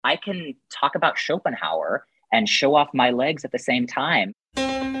I can talk about Schopenhauer and show off my legs at the same time.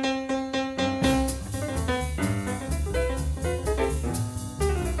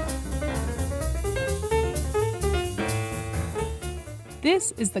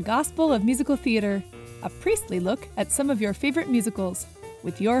 This is the Gospel of Musical Theater, a priestly look at some of your favorite musicals,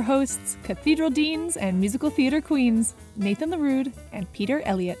 with your hosts, Cathedral Deans and Musical Theater Queens, Nathan LaRude and Peter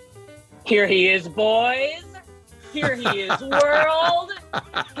Elliott. Here he is, boys. Here he is, world.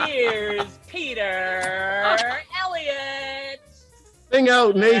 Here's Peter Elliott. Sing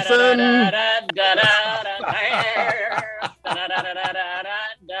out, Nathan.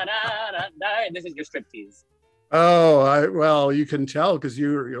 This is your striptease. Oh, well, you can tell because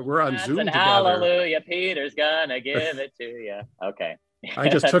we're on Zoom together. Hallelujah, Peter's gonna give it to you. Okay. I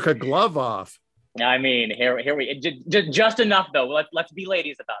just took a glove off. I mean, here we just enough though. Let's be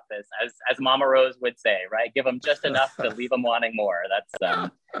ladies about this, as Mama Rose would say, right? Give them just enough to leave them wanting more.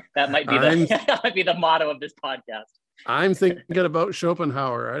 That's that might be that might be the motto of this podcast. I'm thinking about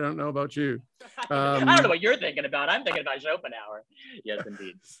Schopenhauer. I don't know about you. I don't know what you're thinking about. I'm thinking about Schopenhauer. Yes,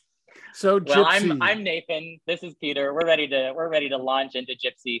 indeed. So, well, Gypsy. I'm Nathan. This is Peter. We're ready to launch into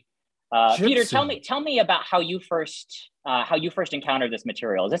Gypsy. Gypsy. Peter, tell me about how you first encountered this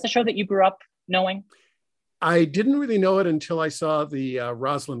material. Is this a show that you grew up knowing? I didn't really know it until I saw the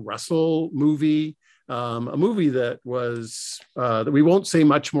Rosalind Russell movie, a movie that was that we won't say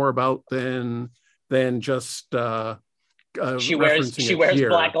much more about than just. She wears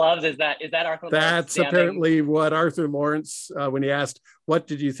black gloves. Is that Arthur Lawrence? That's apparently what Arthur Lawrence, when he asked, what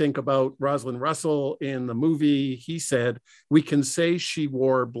did you think about Rosalind Russell in the movie? He said, we can say she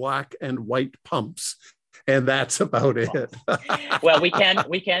wore black and white pumps. And that's about it. Well, we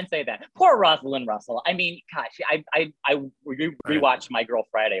can say that. Poor Rosalind Russell. I mean, gosh, I rewatched My Girl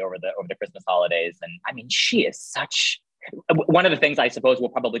Friday over the Christmas holidays. And I mean, she is such one of the things I suppose we'll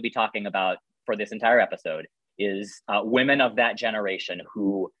probably be talking about for this entire episode is women of that generation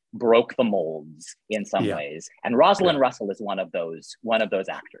who broke the molds in some ways, and Rosalind Russell is one of those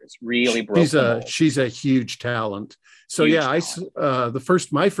actors. Really broke the molds. She's a huge talent. So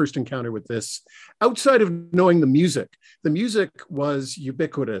my first encounter with this, outside of knowing the music was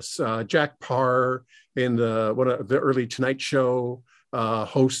ubiquitous. Jack Parr in one of the early Tonight Show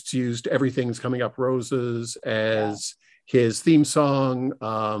hosts used "Everything's Coming Up Roses" as his theme song.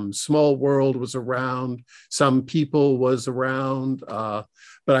 Small World was around. Some People was around.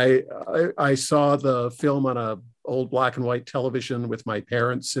 But I saw the film on a old black and white television with my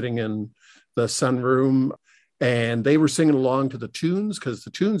parents sitting in the sunroom, and they were singing along to the tunes because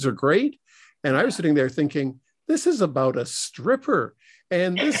the tunes are great. And I was sitting there thinking, this is about a stripper,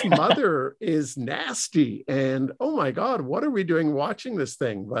 and this mother is nasty. And oh my God, what are we doing watching this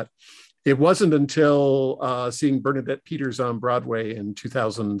thing? But it wasn't until seeing Bernadette Peters on Broadway in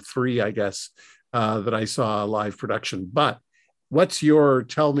 2003, I guess, that I saw a live production. But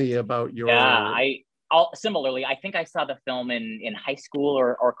tell me about your... Yeah, similarly, I think I saw the film in high school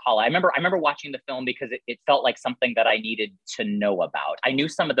or college. I remember watching the film because it felt like something that I needed to know about. I knew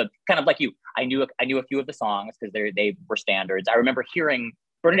some of the, kind of like you, I knew a few of the songs because they were standards. I remember hearing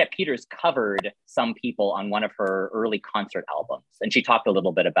Bernadette Peters covered Some People on one of her early concert albums. And she talked a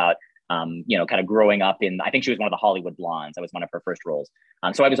little bit about kind of growing up I think she was one of the Hollywood Blondes. That was one of her first roles.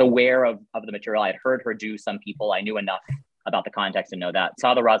 So I was aware of the material. I had heard her do Some People. I knew enough about the context to know that.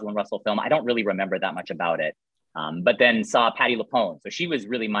 Saw the Rosalind Russell film. I don't really remember that much about it. But then saw Patti LuPone. So she was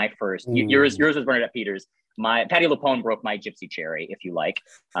really my first. Yours was Bernadette Peters. My Patti LuPone broke my gypsy cherry, if you like.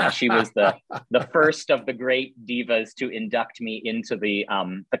 She was the first of the great divas to induct me into the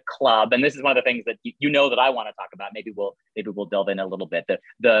club. And this is one of the things that that I want to talk about. Maybe we'll delve in a little bit.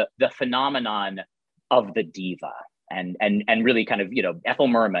 The phenomenon of the diva. And really kind of, Ethel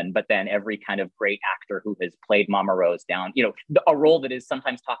Merman, but then every kind of great actor who has played Mama Rose down, a role that is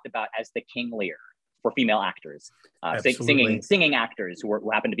sometimes talked about as the King Lear for female actors, singing actors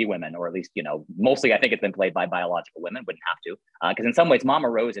who happen to be women, or at least, mostly I think it's been played by biological women, wouldn't have to, because in some ways Mama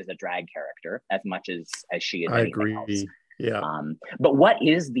Rose is a drag character as much as she is anything else. Yeah. But what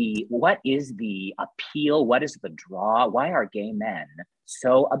is the appeal? What is the draw? Why are gay men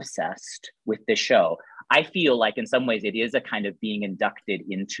so obsessed with this show? I feel like in some ways it is a kind of being inducted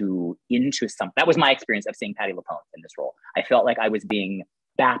into something. That was my experience of seeing Patti LuPone in this role. I felt like I was being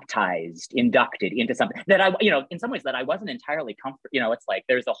baptized, inducted into something that in some ways that I wasn't entirely comfortable. It's like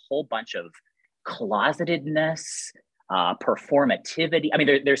there's a whole bunch of closetedness, performativity. I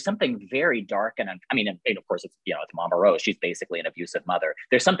mean, there's something very dark, and of course it's Mama Rose. She's basically an abusive mother.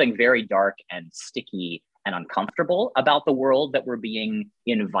 There's something very dark and sticky and uncomfortable about the world that we're being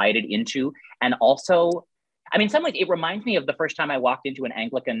invited into, and also I mean, some ways it reminds me of the first time I walked into an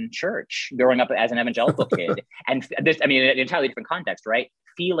Anglican church growing up as an evangelical kid. And this, I mean, an entirely different context, right?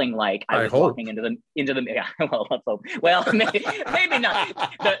 Feeling like I was walking into the yeah, well, let's hope. Well, maybe not.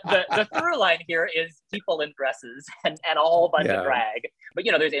 The through line here is people in dresses and a whole bunch of drag. But,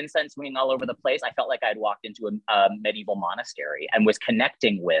 you know, there's incense swinging all over the place. I felt like I'd walked into a medieval monastery and was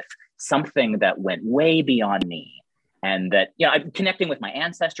connecting with something that went way beyond me. And that, you know, I'm connecting with my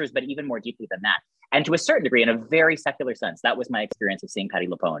ancestors, but even more deeply than that. And to a certain degree, in a very secular sense, that was my experience of seeing Patti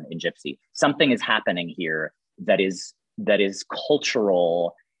LuPone in Gypsy. Something is happening here that is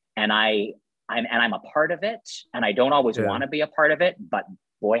cultural, and I'm a part of it. And I don't always want to be a part of it, but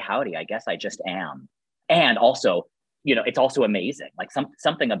boy, howdy, I guess I just am. And also, you know, it's also amazing, like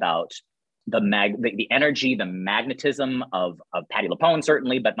something about the energy, the magnetism of Patti LuPone,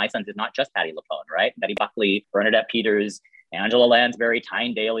 certainly, but my sense is not just Patti LuPone, right? Betty Buckley, Bernadette Peters, Angela Lansbury,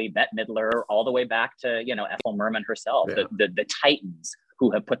 Tyne Daly, Bette Midler, all the way back to, you know, Ethel Merman herself, the titans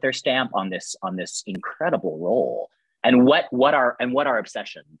who have put their stamp on this incredible role. And what our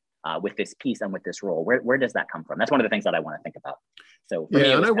obsession with this piece and with this role, where does that come from? That's one of the things that I want to think about. So for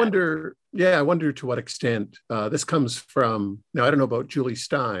me, and I wonder to what extent this comes from. Now, I don't know about Julie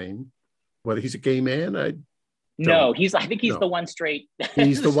Stein, whether he's a gay man. I think he's the one straight.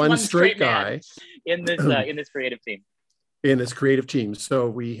 He's the one straight guy in this creative team. In this creative team. So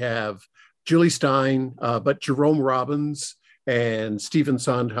we have Julie Stein, but Jerome Robbins and Stephen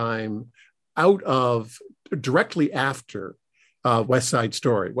Sondheim out of directly after West Side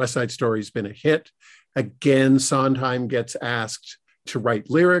Story. West Side Story's been a hit. Again, Sondheim gets asked to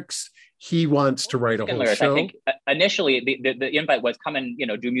write lyrics. He wants to write a whole show. I think initially the invite was come and, you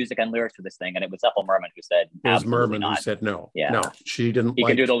know, do music and lyrics for this thing, and it was Ethel Merman who said absolutely not. Who said no. Yeah. No, she didn't. He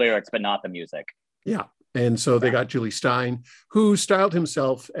can do the lyrics, but not the music. Yeah, and so they got Julie Stein, who styled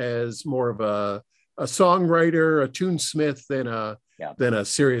himself as more of a songwriter, a tunesmith than a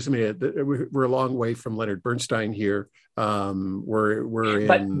serious. I mean, we're a long way from Leonard Bernstein here. But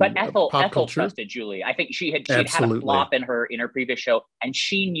Ethel trusted Julie. I think she'd had a flop in her previous show, and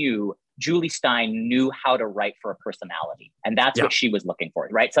she knew Julie Stein knew how to write for a personality, and that's what she was looking for,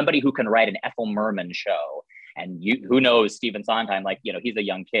 right? Somebody who can write an Ethel Merman show. And who knows Stephen Sondheim, like, you know, he's a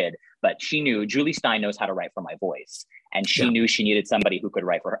young kid, but she knew Julie Stein knows how to write for my voice. And she knew she needed somebody who could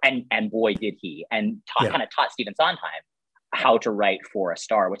write for her. And boy, did he. And kind of taught Stephen Sondheim how to write for a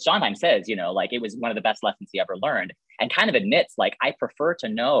star, which Sondheim says, you know, like it was one of the best lessons he ever learned, and kind of admits, like, I prefer to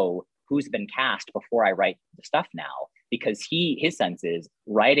know who's been cast before I write the stuff now, because his sense is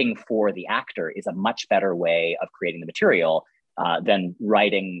writing for the actor is a much better way of creating the material than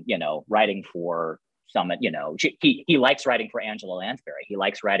writing for some, you know, he likes writing for Angela Lansbury. He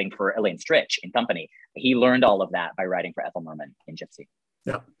likes writing for Elaine Stritch in Company. He learned all of that by writing for Ethel Merman in Gypsy.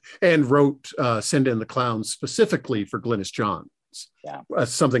 Yeah, and wrote Send in the Clowns specifically for Glynis Johns. Yeah,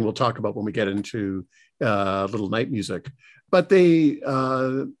 something we'll talk about when we get into Little Night Music. But these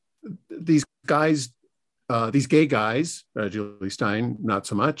gay guys, Julie Stein, not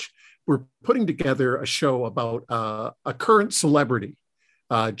so much, were putting together a show about a current celebrity,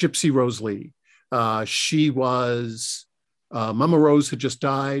 Gypsy Rose Lee. She was, Mama Rose had just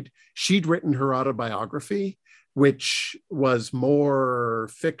died. She'd written her autobiography, which was more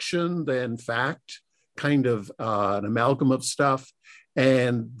fiction than fact, kind of an amalgam of stuff.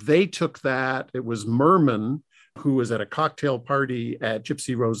 And they took that. It was Merman, who was at a cocktail party at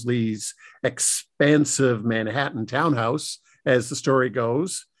Gypsy Rose Lee's expansive Manhattan townhouse, as the story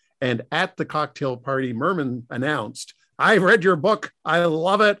goes. And at the cocktail party, Merman announced, "I read your book. I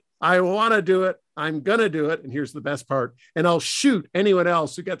love it. I want to do it. I'm going to do it. And here's the best part. And I'll shoot anyone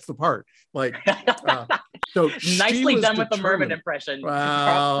else who gets the part." Like, so nicely done with the Merman impression.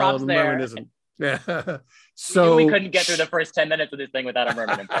 Well, props there. Merman isn't. Yeah. So we couldn't get through the first 10 minutes of this thing without a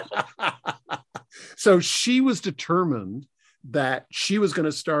Merman impression. So she was determined that she was going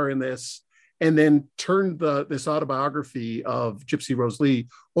to star in this, and then turned this autobiography of Gypsy Rose Lee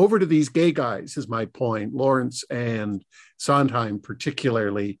over to these gay guys, is my point, Lawrence and Sondheim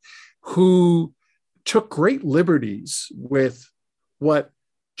particularly, who took great liberties with what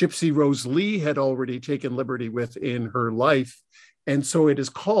Gypsy Rose Lee had already taken liberty with in her life. And so it is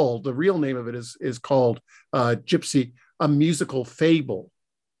called, the real name of it is called Gypsy, a musical fable.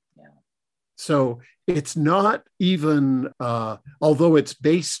 Yeah. So it's not even, although it's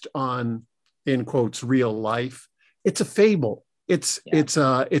based on, in quotes, real life, it's a fable. It's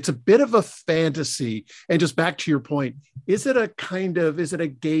a bit of a fantasy. And just back to your point, is it a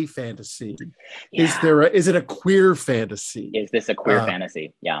gay fantasy? Yeah. Is it a queer fantasy? Is this a queer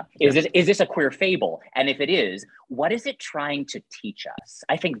fantasy? Yeah. Is this a queer fable? And if it is, what is it trying to teach us?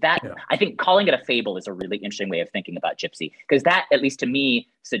 I think calling it a fable is a really interesting way of thinking about Gypsy, because that, at least to me,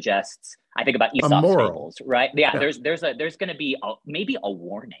 suggests, I think about Aesop's fables, right? Yeah. There's going to be maybe a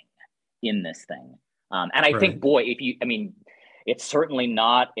warning in this thing. And I think, boy, it's certainly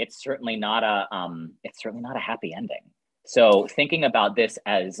not a happy ending. So thinking about this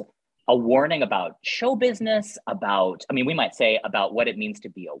as a warning about show business, we might say about what it means to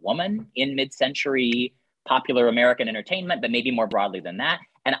be a woman in mid-century popular American entertainment, but maybe more broadly than that.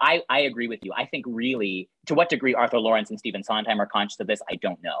 And I agree with you. I think really, to what degree Arthur Lawrence and Stephen Sondheim are conscious of this, I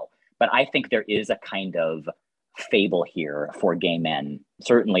don't know. But I think there is a kind of fable here for gay men,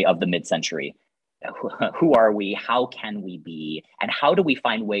 certainly of the mid-century. Who are we? How can we be? And how do we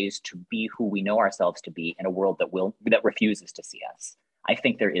find ways to be who we know ourselves to be in a world that refuses to see us? I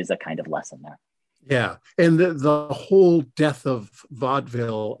think there is a kind of lesson there. Yeah, and the whole death of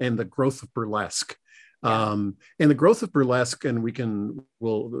vaudeville and the growth of burlesque, and the growth of burlesque, and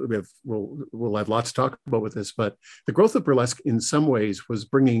we'll have lots to talk about with this. But the growth of burlesque, in some ways, was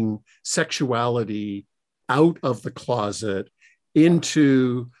bringing sexuality out of the closet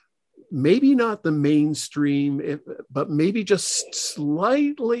into maybe not the mainstream, but maybe just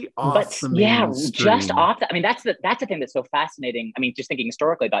slightly off the mainstream. Just off. That's the thing that's so fascinating. Just thinking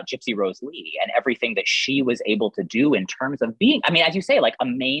historically about Gypsy Rose Lee and everything that she was able to do in terms of being, as you say, like a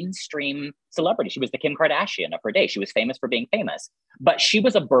mainstream celebrity. She was the Kim Kardashian of her day. She was famous for being famous, but she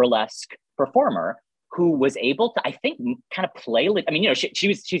was a burlesque performer who was able to, I think, kind of play.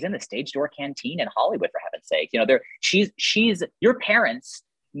 She's in the Stage Door Canteen in Hollywood, for heaven's sake. She's your parents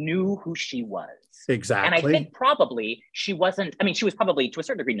knew who she was. Exactly. And I think probably she wasn't, she was probably to a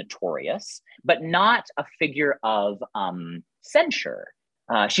certain degree notorious, but not a figure of censure.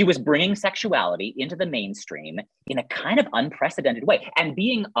 She was bringing sexuality into the mainstream in a kind of unprecedented way, and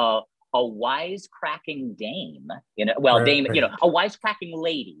being a wisecracking dame, a wisecracking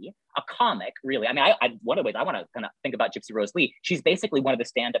lady, a comic, really. One of the ways I want to kind of think about Gypsy Rose Lee, she's basically one of the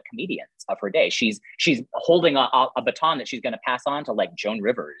stand-up comedians of her day. She's holding a baton that she's going to pass on to like Joan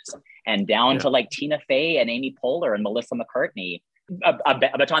Rivers and down to like Tina Fey and Amy Poehler and Melissa McCartney, a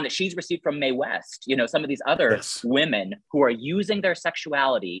baton that she's received from Mae West, some of these other women who are using their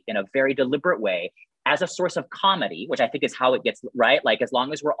sexuality in a very deliberate way as a source of comedy, which I think is how it gets right. Like, as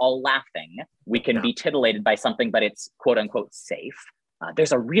long as we're all laughing, we can be titillated by something, but it's quote unquote safe.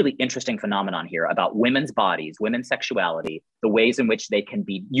 There's a really interesting phenomenon here about women's bodies, women's sexuality, the ways in which they can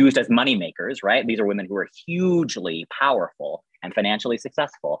be used as moneymakers, right? These are women who are hugely powerful and financially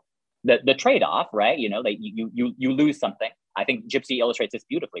successful. The trade-off, right? You lose something. I think Gypsy illustrates this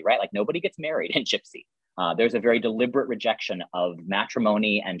beautifully, right? Like, nobody gets married in Gypsy. There's a very deliberate rejection of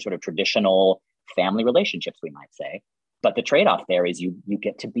matrimony and sort of traditional family relationships, we might say. But the trade-off there is you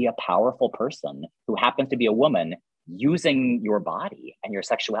get to be a powerful person who happens to be a woman using your body and your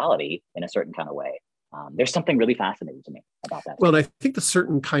sexuality in a certain kind of way. There's something really fascinating to me about that. Well, I think the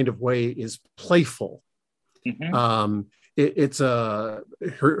certain kind of way is playful. Mm-hmm. It's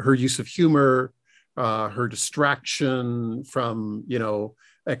her use of humor, her distraction from,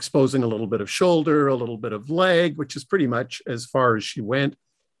 exposing a little bit of shoulder, a little bit of leg, which is pretty much as far as she went.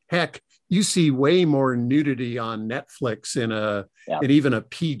 Heck, you see way more nudity on Netflix in even a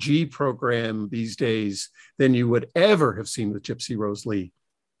PG program these days than you would ever have seen with Gypsy Rose Lee.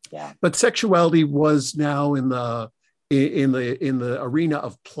 Yeah. But sexuality was now in the arena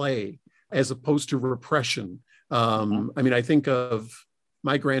of play as opposed to repression. I think of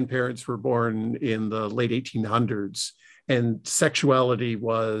my grandparents were born in the late 1800s, and sexuality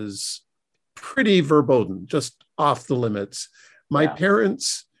was pretty verboten, just off the limits. My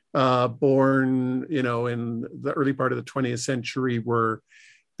parents, born, in the early part of the 20th century, were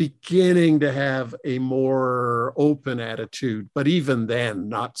beginning to have a more open attitude, but even then,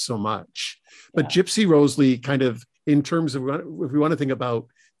 not so much. But Gypsy Rose Lee, kind of, in terms of, if we want to think about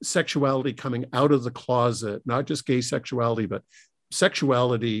sexuality coming out of the closet, not just gay sexuality, but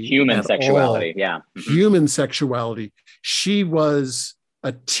sexuality, human sexuality, human sexuality. She was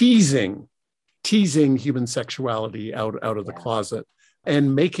a teasing human sexuality out of the closet,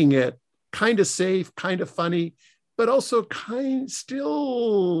 and making it kind of safe, kind of funny, but also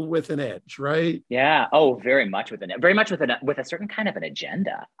still with an edge, right? Yeah. Oh, very much with with a certain kind of an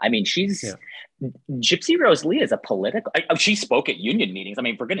agenda. I mean, Yeah. Gypsy Rose Lee is a political. She spoke at union meetings. I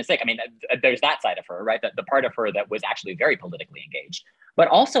mean, for goodness sake. I mean, there's that side of her, right? The part of her that was actually very politically engaged. But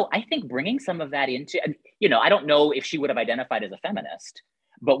also, I think bringing some of that into, I don't know if she would have identified as a feminist,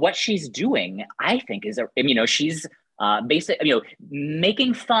 but what she's doing, I think, is, she's basically,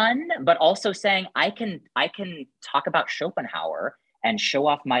 making fun, but also saying, I can talk about Schopenhauer and show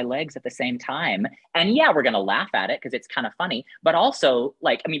off my legs at the same time. And yeah, we're going to laugh at it because it's kind of funny, but also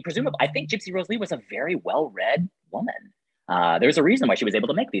presumably, I think Gypsy Rose Lee was a very well-read woman. There's a reason why she was able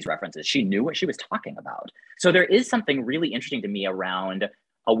to make these references. She knew what she was talking about. So there is something really interesting to me around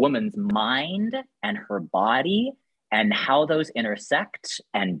a woman's mind and her body and how those intersect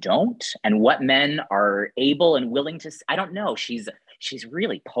and don't, and what men are able and willing to. I don't know. She's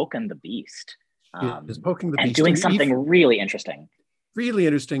really poking the beast. Is poking the beast and doing something really interesting. Really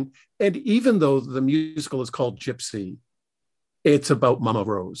interesting. And even though the musical is called Gypsy, it's about Mama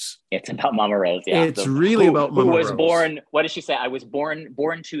Rose. It's about Mama Rose, yeah. It's really about Mama Rose. Who was born, what did she say? I was born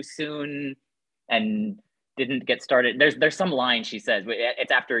too soon and didn't get started. There's some line she says.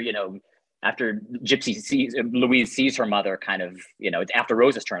 It's after, after Louise sees her mother kind of, it's after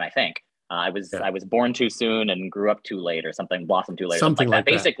Rose's turn, I think. I was born too soon and grew up too late or something, blossomed too late. Something like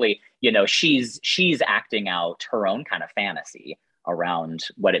that. Basically, she's acting out her own kind of fantasy around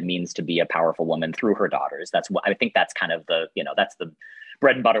what it means to be a powerful woman through her daughters. I think that's kind of the, that's the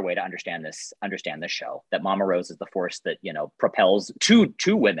bread and butter way to understand this show, that Mama Rose is the force that, propels two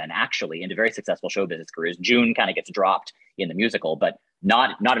women actually into very successful show business careers. June kind of gets dropped in the musical, but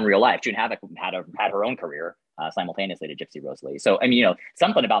not in real life. June Havoc had her own career simultaneously to Gypsy Rose Lee. So,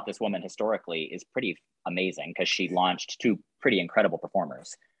 something about this woman historically is pretty amazing because she launched two pretty incredible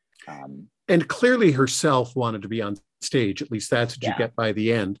performers. And clearly herself wanted to be on stage. At least that's what you get by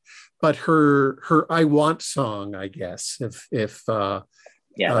the end. But her I Want song, I guess, if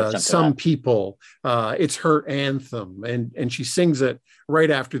some people, it's her anthem, and she sings it right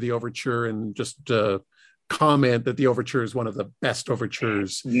after the overture, and just comment that the overture is one of the best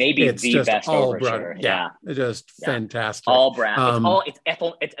overtures. Maybe it's the best overture. Just fantastic. All brass. It's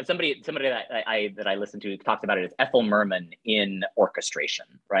Ethel. It's somebody that I listened to talks about it as Ethel Merman in orchestration,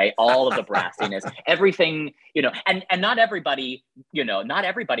 right? All of the brassiness, everything, and not everybody, not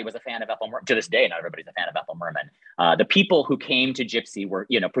everybody was a fan of Ethel Merman. To this day, not everybody's a fan of Ethel Merman. The people who came to Gypsy were,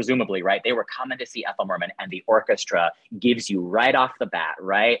 presumably, right? They were coming to see Ethel Merman, and the orchestra gives you right off the bat,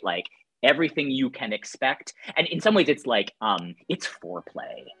 right? Like, everything you can expect. And in some ways it's like, it's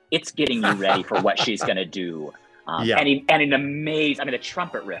foreplay. It's getting you ready for what she's going to do. And an amazing, the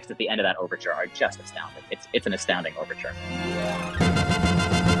trumpet riffs at the end of that overture are just astounding. It's an astounding overture.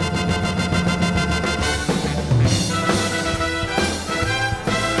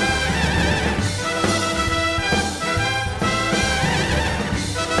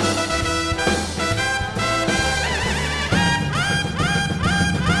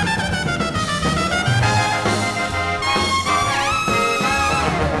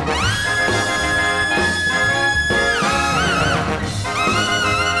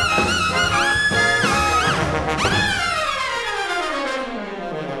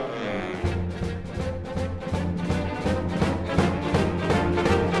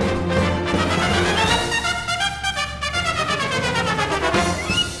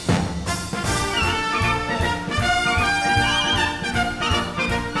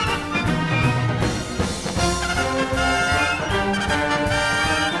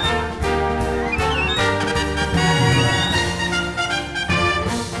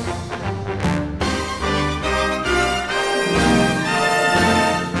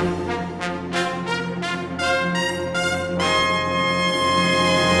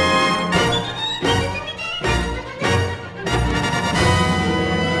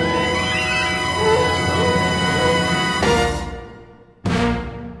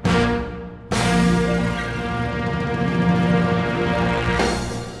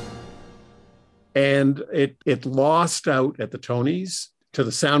 And it lost out at the Tonys to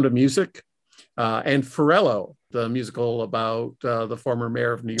The Sound of Music and Farello, the musical about the former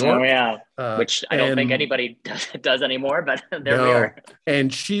mayor of New York. Oh, yeah, which I don't think anybody does anymore, but we are.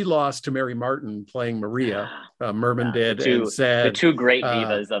 And she lost to Mary Martin playing Maria. Merman did. The two great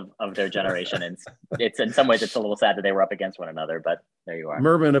divas of their generation. And it's in some ways, it's a little sad that they were up against one another, but there you are.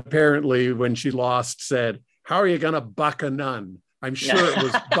 Merman apparently, when she lost, said, "How are you going to buck a nun?" I'm sure it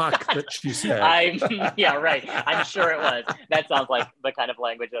was buck that she said. Yeah, right. I'm sure it was. That sounds like the kind of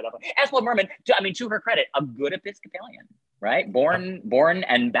language that Ethel Merman, to her credit, a good Episcopalian. right? Born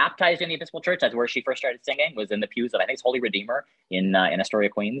and baptized in the Episcopal Church. That's where she first started singing, was in the pews of, I think it's Holy Redeemer in Astoria,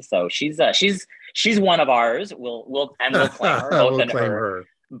 Queens. So she's one of ours. We'll claim her,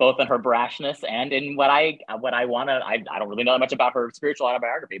 both in her brashness and in what I want to. I don't really know that much about her spiritual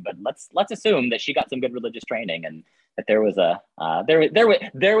autobiography, but let's assume that she got some good religious training and that there was the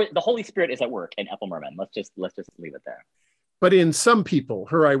Holy Spirit is at work in Ethel Merman. Let's just leave it there. But in Some People,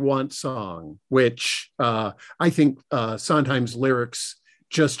 Her I Want song, which I think Sondheim's lyrics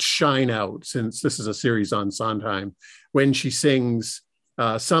just shine out, since this is a series on Sondheim, when she sings,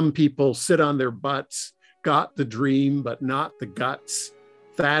 some people sit on their butts, got the dream, but not the guts.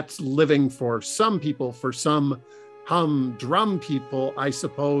 That's living for some people. For some humdrum people, I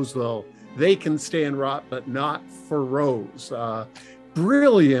suppose, well, they can stay and rot, but not for Rose.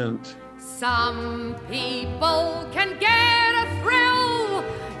 Brilliant. Some people can get a thrill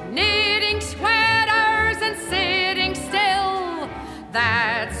knitting sweaters and sitting still.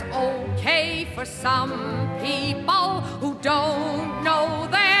 That's okay for some people who don't know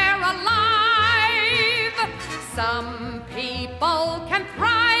they're alive. Some people can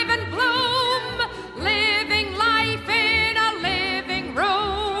thrive and bloom, living life in a living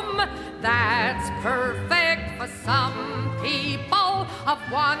room. That's perfect for some people of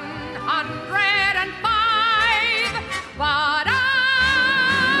 105, but I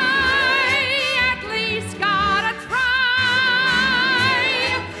at least gotta try.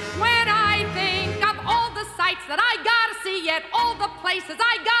 When I think of all the sights that I gotta see, yet all the places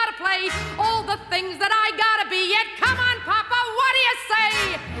I gotta play, all the things that I gotta be, yet come on, Papa, what do you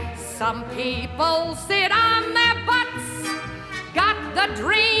say? Some people sit on their butts, got the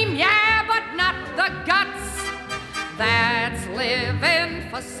dream, yeah, but not the guts. That's living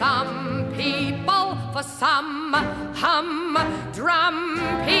for some people, for some humdrum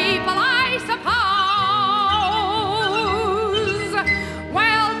people, I suppose.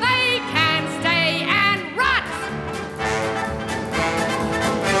 Well, they can stay and rot,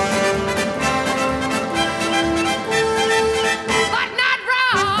 but not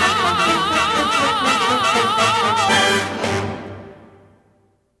wrong.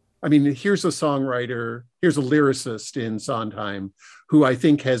 I mean, here's a songwriter, here's a lyricist in Sondheim who I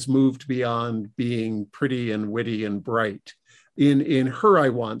think has moved beyond being pretty and witty and bright. In Her I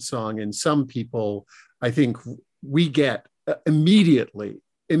Want song, in Some People, I think we get immediately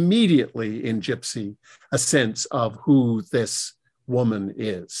in Gypsy a sense of who this woman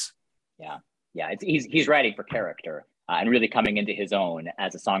is. Yeah, he's writing for character and really coming into his own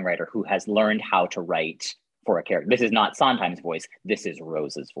as a songwriter who has learned how to write for a character. This is not Sondheim's voice. This is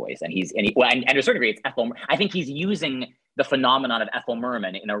Rose's voice, and to a certain degree, it's Ethel. I think he's using the phenomenon of Ethel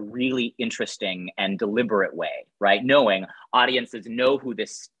Merman in a really interesting and deliberate way, right? Knowing audiences know who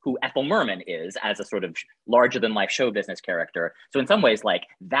Ethel Merman is as a sort of larger than life show business character. So in some ways, like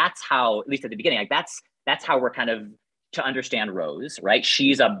that's how, at least at the beginning, like that's how we're kind of to understand Rose, right?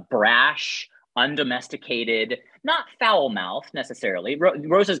 She's a brash, undomesticated, not foul-mouthed necessarily.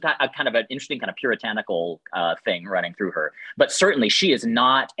 Rose has got a kind of an interesting kind of puritanical thing running through her, but certainly she is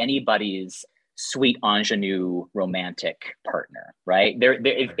not anybody's sweet ingenue romantic partner, right?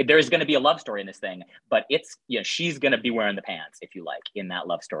 There's going to be a love story in this thing, but it's, she's going to be wearing the pants, if you like, in that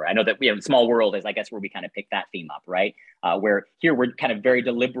love story. I know that we have Small World is, I guess, where we kind of pick that theme up, right? Where here we're kind of very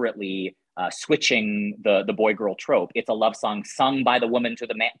deliberately switching the boy-girl trope. It's a love song sung by the woman to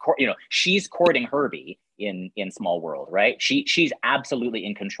the man. She's courting Herbie in Small World, right? She's absolutely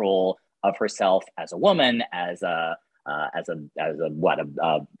in control of herself as a woman, as a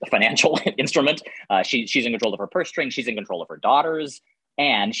financial instrument. She's in control of her purse string. She's in control of her daughters,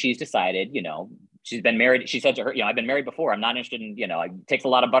 and she's decided, she's been married. She said to her, I've been married before. I'm not interested in, it takes a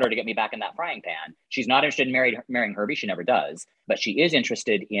lot of butter to get me back in that frying pan. She's not interested in marrying Herbie. She never does, but she is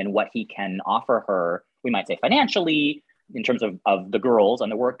interested in what he can offer her. We might say financially, in terms of the girls and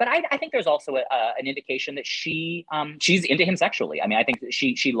the work. But I think there's also an indication that she's into him sexually. I mean, I think that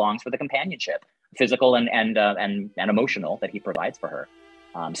she longs for the companionship, physical and emotional, that he provides for her.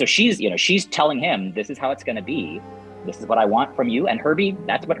 So she's telling him, this is how it's going to be. This is what I want from you. And Herbie,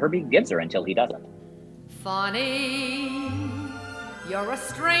 that's what Herbie gives her until he doesn't. Funny, you're a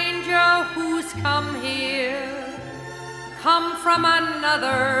stranger who's come here, come from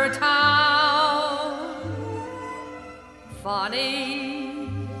another town. Funny,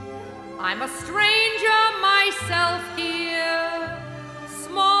 I'm a stranger myself here.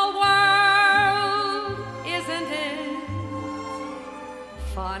 Small world, isn't it?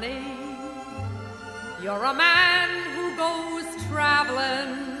 Funny, you're a man who goes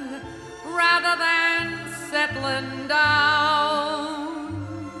traveling rather than settling down.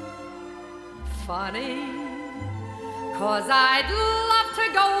 Funny, 'cause I'd love to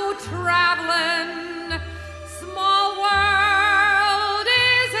go traveling. Small world,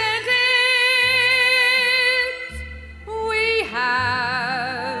 isn't it? We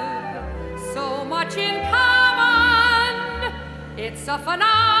have so much in common. It's a phenomenon.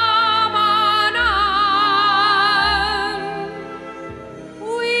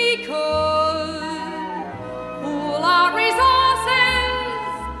 We could pool our resources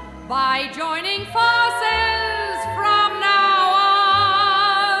by joining forces from now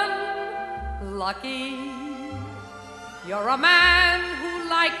on. Lucky you're a man who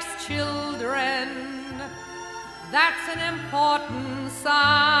likes children. That's an important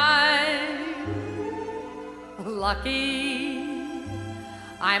sign. Lucky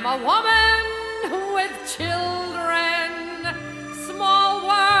I'm a woman with children. Small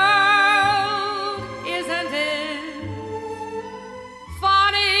world, isn't it?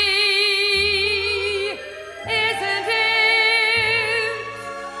 Funny, isn't it?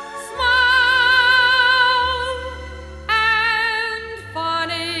 Small and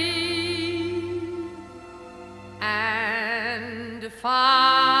funny and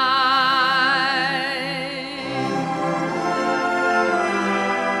fine.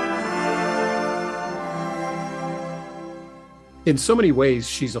 In so many ways,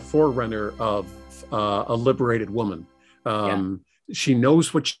 she's a forerunner of a liberated woman. She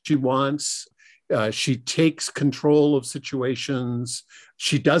knows what she wants. She takes control of situations.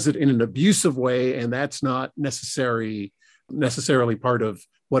 She does it in an abusive way, and that's not necessarily part of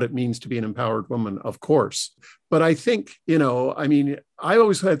what it means to be an empowered woman, of course. But I think, I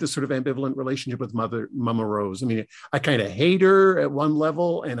always had this sort of ambivalent relationship with Mama Rose. I mean, I kind of hate her at one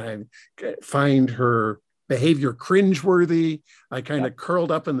level, and I find her behavior cringeworthy. I kind of curled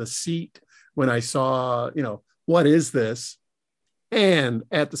up in the seat when I saw, what is this? And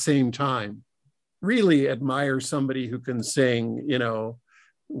at the same time, really admire somebody who can sing,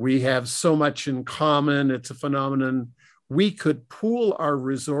 we have so much in common. It's a phenomenon. We could pool our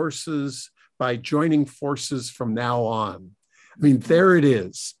resources by joining forces from now on. I mean, there it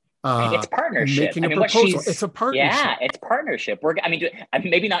is. It's partnership. Making a proposal. It's a partnership. Yeah, it's partnership.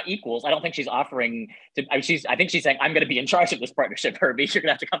 Maybe not equals. I don't think she's offering to. I think she's saying, "I'm going to be in charge of this partnership, Herbie. You're going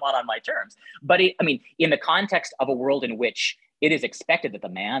to have to come on my terms." But in the context of a world in which it is expected that the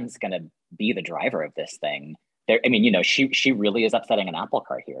man's going to be the driver of this thing, she really is upsetting an apple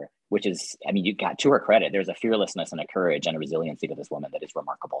cart here. Which is, you got, to her credit, there's a fearlessness and a courage and a resiliency to this woman that is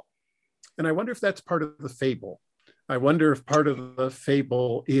remarkable. And I wonder if that's part of the fable. I wonder if part of the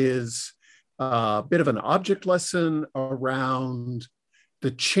fable is a bit of an object lesson around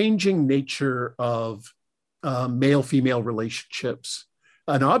the changing nature of male-female relationships,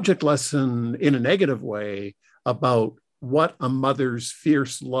 an object lesson in a negative way about what a mother's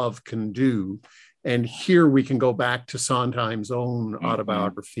fierce love can do. And here we can go back to Sondheim's own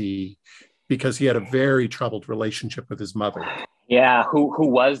autobiography, because he had a very troubled relationship with his mother. Yeah, who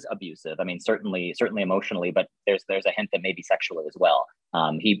was abusive. Certainly emotionally, but there's a hint that maybe sexually as well.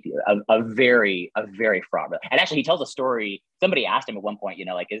 He a very fraught. And actually, he tells a story. Somebody asked him at one point,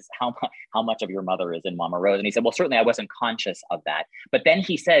 is how much of your mother is in Mama Rose? And he said, well, certainly I wasn't conscious of that. But then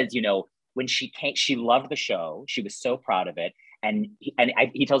he says, when she came, she loved the show. She was so proud of it. And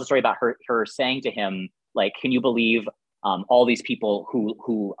he tells a story about her saying to him, like, can you believe all these people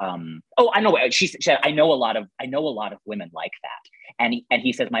who I know, she said, I know a lot of women like that. And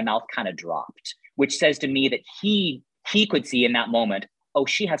he says, my mouth kind of dropped, which says to me that he could see in that moment, oh,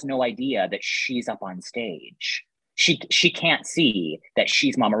 she has no idea that she's up on stage. She can't see that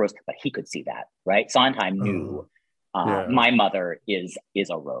she's Mama Rose, but he could see that, right? Sondheim knew my mother is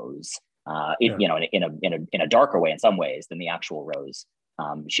a Rose, in a darker way in some ways than the actual Rose.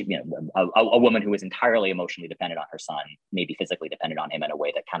 She, a woman who was entirely emotionally dependent on her son, maybe physically dependent on him in a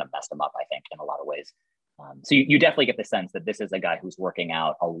way that kind of messed him up, I think, in a lot of ways. So you definitely get the sense that this is a guy who's working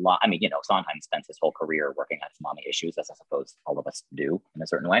out a lot. Sondheim spends his whole career working on his mommy issues, as I suppose all of us do in a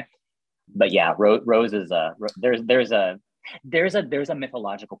certain way. But yeah, Rose is there's a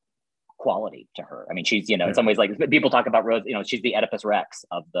mythological quality to her. She's, in some ways, like people talk about Rose, she's the Oedipus Rex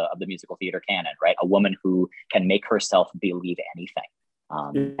of the musical theater canon, right? A woman who can make herself believe anything.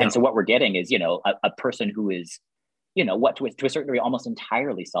 And so what we're getting is, a person who is, to a certain degree, almost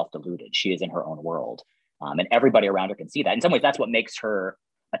entirely self-deluded. She is in her own world. And everybody around her can see that. In some ways, that's what makes her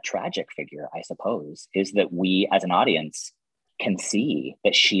a tragic figure, I suppose, is that we as an audience can see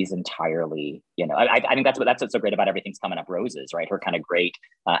that she's entirely, I think that's what's so great about Everything's Coming Up Roses, right? Her kind of great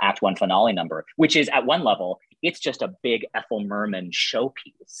Act One finale number, which is at one level, it's just a big Ethel Merman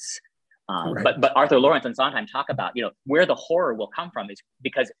showpiece. Right. But Arthur Lawrence and Sondheim talk about, where the horror will come from is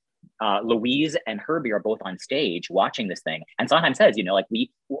because Louise and Herbie are both on stage watching this thing. And Sondheim says, like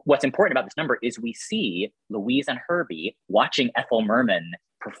what's important about this number is we see Louise and Herbie watching Ethel Merman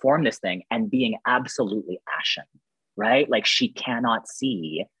perform this thing and being absolutely ashen, right? Like she cannot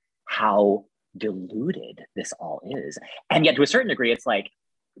see how diluted this all is. And yet to a certain degree, it's like,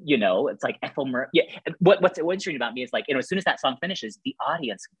 it's like Ethel Merman. Yeah. What's interesting about me is like, as soon as that song finishes, the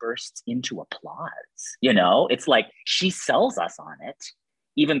audience bursts into applause. It's like she sells us on it,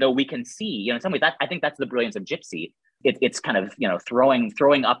 even though we can see, in some ways, that I think that's the brilliance of Gypsy. It's kind of,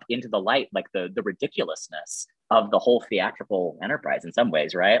 throwing up into the light, like the ridiculousness of the whole theatrical enterprise in some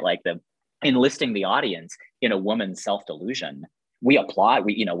ways, right? Like enlisting the audience in a woman's self-delusion. We applaud,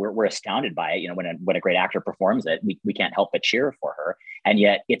 we're astounded by it. When a great actor performs it, we can't help but cheer for her. And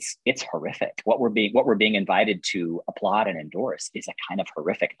yet it's horrific. What we're being invited to applaud and endorse is a kind of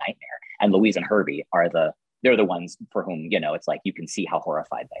horrific nightmare. And Louise and Herbie they're the ones for whom, it's like you can see how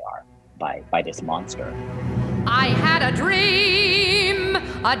horrified they are by this monster. I had a dream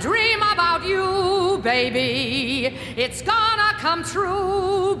about you, baby. It's gonna come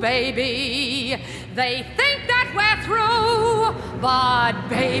true, baby. They think that we're through, but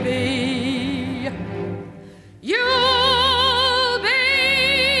baby, you'll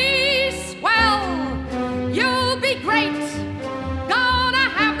be swell, you'll be great. Gonna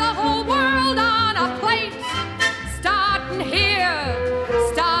have the whole world on a plate. Starting here,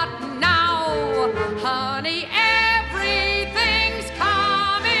 starting now, honey, everything's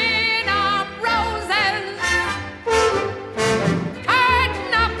coming up roses.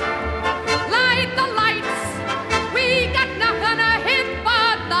 Curtain up, light the lights. We got nothing to hit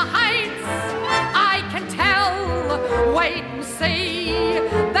but the heights. I can tell, wait and see.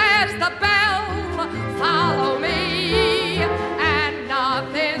 There's the bell, follow me. And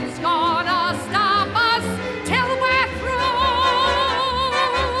nothing's gonna stop us till we're through.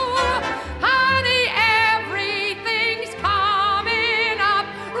 Honey, everything's coming up.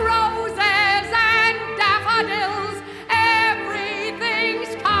 Roses and daffodils.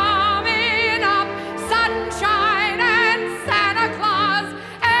 Everything's coming up. Sunshine and Santa Claus.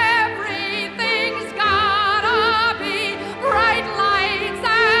 Everything's gotta be bright lights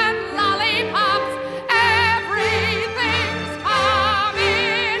and lollipops. Everything's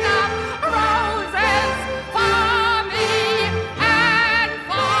coming up. Roses for me and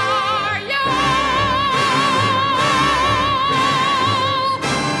for you.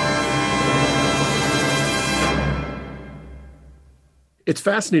 It's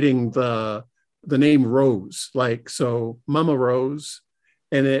fascinating, the name Rose, like, so Mama Rose,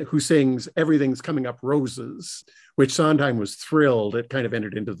 and who sings Everything's Coming Up Roses, which Sondheim was thrilled. It kind of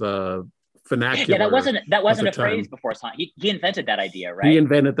entered into the vernacular. Yeah, that wasn't a time. phrase before Sondheim. He invented that idea, right? He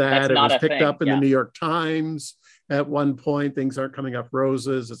invented that. That's It not was a picked thing, up in yeah. the New York Times at one point. Things aren't coming up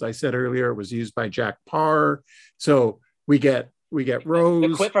roses. As I said earlier, it was used by Jack Parr. So we get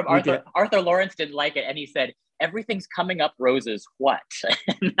Rose. The quote from Arthur Lawrence didn't like it, and he said, "Everything's coming up roses, what?"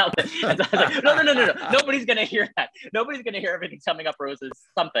 And I was like, no. Nobody's going to hear that. Nobody's going to hear everything's coming up roses,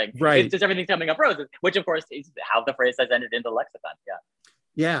 something. Right. It's just everything's coming up roses, which of course is how the phrase has entered into the lexicon. Yeah.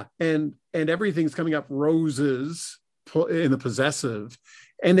 Yeah, and everything's coming up roses in the possessive.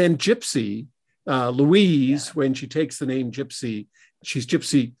 And then Gypsy, Louise, when she takes the name Gypsy, she's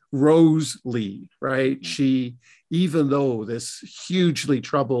Gypsy Rose Lee, right? Mm-hmm. She, even though this hugely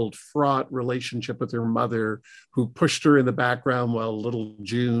troubled, fraught relationship with her mother, who pushed her in the background while little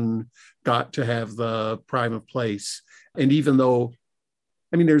June got to have the prime of place. And even though,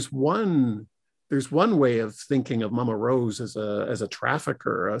 I mean, there's one way of thinking of Mama Rose as a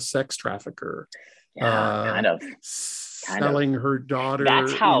trafficker, a sex trafficker. Yeah, kind of selling her daughter.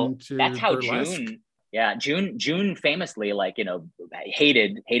 That's how burlesque. June. Yeah, June famously,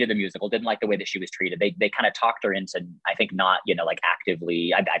 hated the musical, didn't like the way that she was treated. They kind of talked her into, I think, not,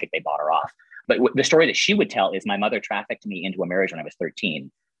 actively, I think they bought her off. But the story that she would tell is, my mother trafficked me into a marriage when I was 13.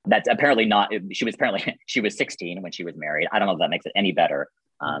 That's apparently not, she was 16 when she was married. I don't know if that makes it any better.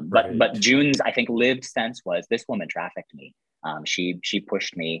 But June's, I think, lived sense was, this woman trafficked me. She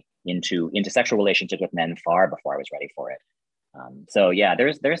pushed me into sexual relationships with men far before I was ready for it. So yeah,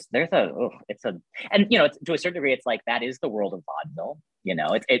 there's it's to a certain degree, it's like, that is the world of vaudeville.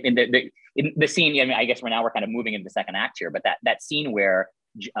 It's in the scene. I mean, I guess we're kind of moving into the second act here, but that scene where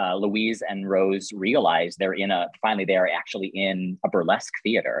Louise and Rose realize they are actually in a burlesque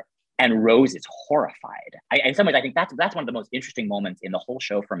theater, and Rose is horrified. In some ways, I think that's one of the most interesting moments in the whole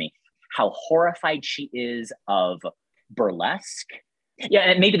show for me, how horrified she is of burlesque. Yeah,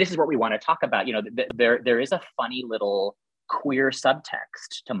 and maybe this is what we want to talk about. There is a funny little queer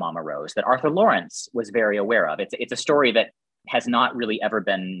subtext to Mama Rose that Arthur Lawrence was very aware of. It's a story that has not really ever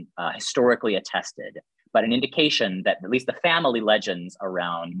been historically attested, but an indication that at least the family legends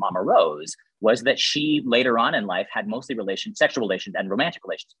around Mama Rose was that she later on in life had mostly sexual relations and romantic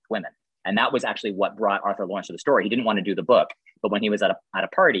relations with women. And that was actually what brought Arthur Lawrence to the story. He didn't want to do the book, but when he was at a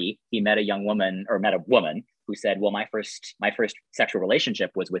party, he met a woman who said, well, my first sexual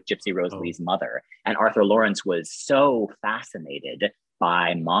relationship was with Gypsy Rose Lee's mother. And Arthur Lawrence was so fascinated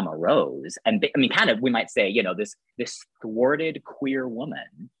by Mama Rose. And I mean, kind of, we might say, this thwarted queer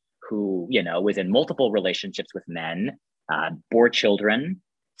woman who, was in multiple relationships with men, bore children,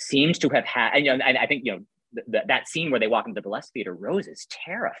 seems to have had, and I think, that scene where they walk into the burlesque theater, Rose is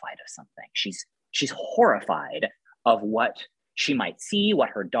terrified of something. She's horrified of what she might see, what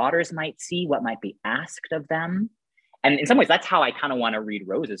her daughters might see, what might be asked of them. And in some ways, that's how I kind of want to read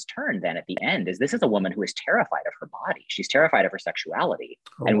Rose's turn then at the end, is this is a woman who is terrified of her body. She's terrified of her sexuality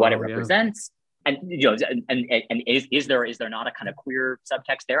and what it represents. And, is there not a kind of queer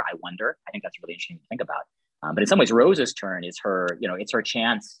subtext there? I wonder. I think that's really interesting to think about. But in some ways, Rose's turn is her, it's her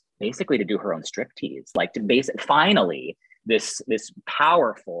chance basically to do her own striptease, like to finally this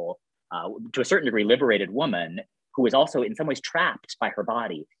powerful, to a certain degree, liberated woman who is also in some ways trapped by her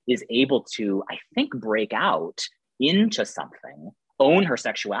body is able to, I think, break out into something, own her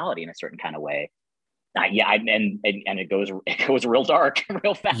sexuality in a certain kind of way. And it goes real dark,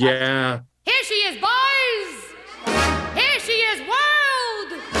 real fast. Yeah. Here she is, boys. Here she is,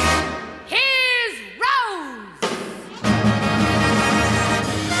 world. Here's Rose.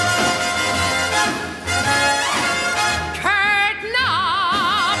 Curtain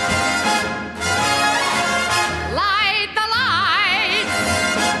up. Light the lights.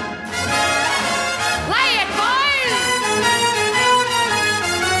 Play it, boys.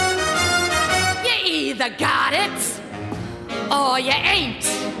 You either got it or you ain't.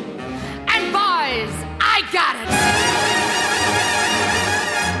 And boys, I got it.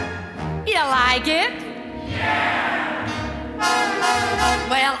 You like it? Yeah.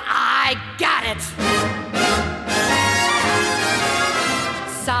 Well, I got it.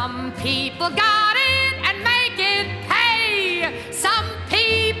 Some people got it and make it pay. Some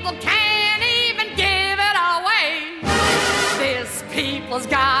people can't even give it away. This people's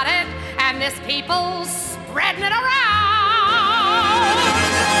got it, and this people's spreading it around.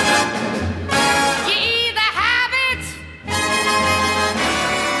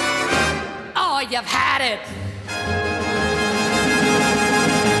 You've had it.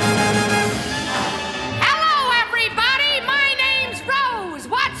 Hello, everybody. My name's Rose.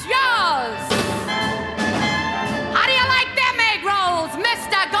 What's yours? How do you like them egg rolls,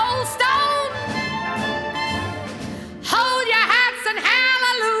 Mr. Goldstone? Hold your hats and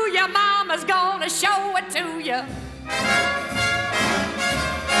hallelujah. Mama's gonna show it to you.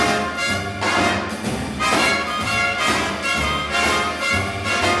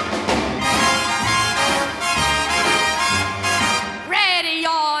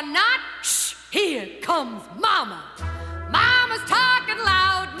 Here comes Mama. Mama's talking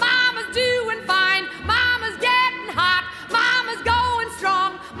loud. Mama's doing fine. Mama's getting hot. Mama's going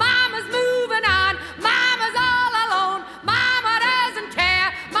strong. Mama's moving on. Mama's all alone. Mama doesn't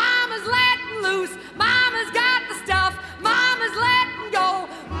care. Mama's letting loose. Mama's got the stuff. Mama's letting go.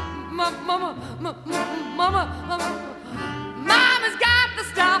 Mama. Mama's got the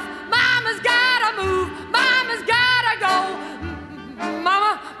stuff. Mama's gotta move. Mama's gotta go.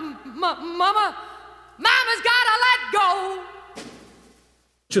 Mama's gotta let go.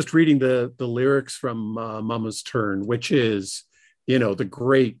 Just reading the lyrics from Mama's Turn, which is, the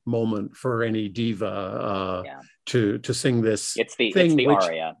great moment for any diva to sing this. It's the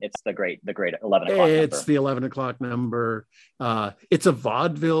aria. It's the great 11 o'clock number. It's the 11 o'clock number. It's a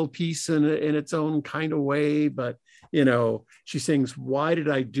vaudeville piece in its own kind of way, but she sings, "Why did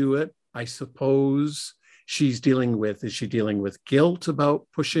I do it? I suppose." Is she dealing with guilt about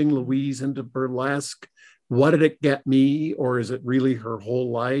pushing Louise into burlesque? What did it get me? Or is it really her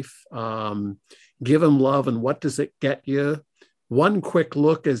whole life? Give him love, and what does it get you? One quick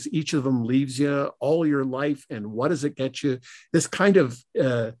look as each of them leaves you, all your life, and what does it get you? This kind of,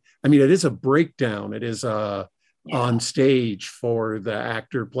 it is a breakdown. It is on stage for the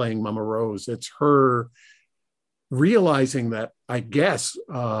actor playing Mama Rose. It's her realizing that, I guess,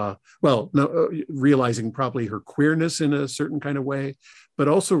 realizing probably her queerness in a certain kind of way, but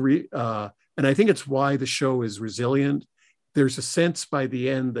also, and I think it's why the show is resilient. There's a sense by the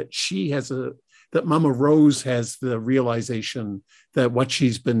end that that Mama Rose has the realization that what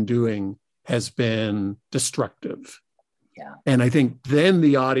she's been doing has been destructive. Yeah. And I think then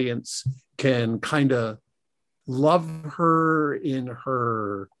the audience can kind of love her in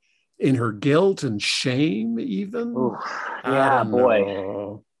her in her guilt and shame, even. Ooh, I yeah, don't boy.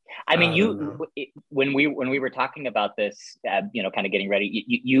 know. I mean, don't know. when we were talking about this, kind of getting ready,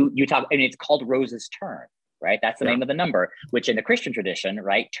 you talk, and it's called Rose's Turn, right? That's the Yeah. name of the number, which in the Christian tradition,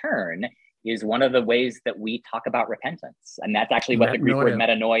 right? Turn is one of the ways that we talk about repentance. And that's actually what the Greek word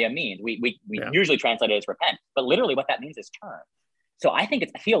metanoia means. We usually translate it as repent, but literally what that means is turn. So I think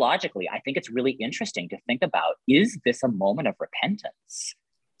it's theologically, I think it's really interesting to think about, is this a moment of repentance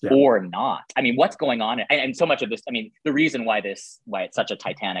or not? I mean, what's going on? And so much of this, I mean, the reason why it's such a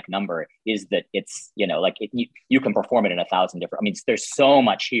titanic number is that it's, you can perform it in 1,000 different, I mean, there's so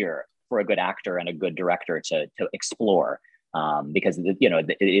much here for a good actor and a good director to explore. Because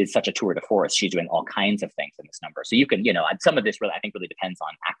it is such a tour de force. She's doing all kinds of things in this number. So you can, some of this really, I think, really depends on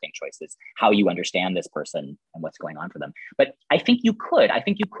acting choices, how you understand this person and what's going on for them. But I think you could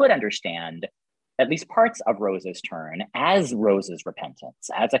understand at least parts of Rose's turn as Rose's repentance,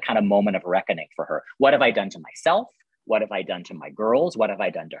 as a kind of moment of reckoning for her. What have I done to myself? What have I done to my girls? What have I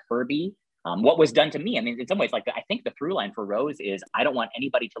done to Herbie? What was done to me? I mean, in some ways, I think the through line for Rose is, I don't want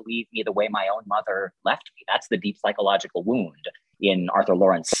anybody to leave me the way my own mother left me. That's the deep psychological wound in Arthur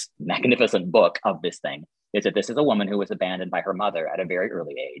Lawrence's magnificent book of this thing, is that this is a woman who was abandoned by her mother at a very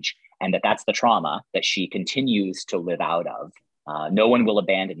early age, and that's the trauma that she continues to live out of. No one will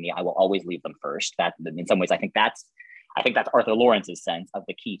abandon me. I will always leave them first. That, in some ways, I think that's Arthur Lawrence's sense of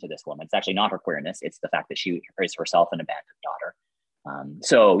the key to this woman. It's actually not her queerness. It's the fact that she is herself an abandoned daughter.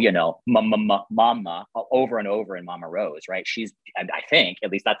 So, Mama over and over in Mama Rose, right? I think,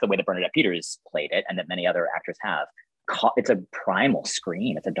 at least that's the way that Bernadette Peters played it, and that many other actors have. It's a primal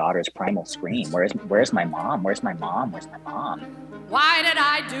scream. It's a daughter's primal scream. Where's my mom? Where's my mom? Where's my mom? Why did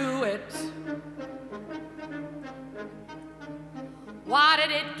I do it? Why did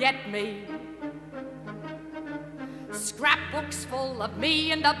it get me? Scrapbooks full of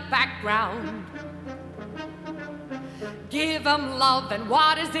me in the background. Give 'em love, and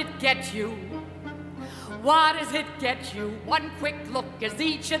what does it get you? What does it get you? One quick look as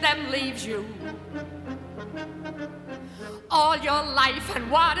each of them leaves you. All your life, and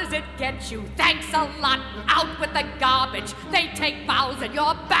what does it get you? Thanks a lot, out with the garbage. They take bows and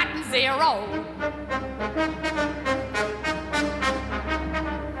you're batting zero.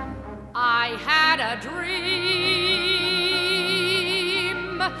 I had a dream.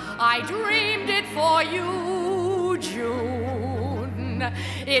 I dreamed it for you, June.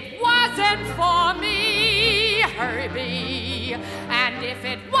 It wasn't for me, Herbie. And if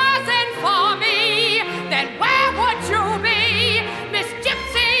it wasn't for me, then where would you be, Miss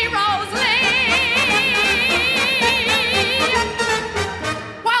Gypsy Rose Lee?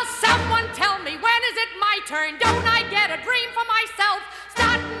 Well, someone tell me, when is it my turn? Don't I get a dream for myself?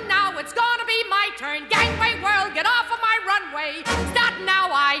 Starting now, it's gonna be my turn. Gangway world, get off of my runway. Starting now,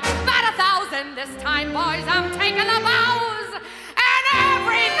 I bat 1,000. This time, boys, I'm taking the bows. And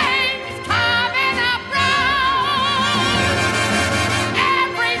everything's coming up rose.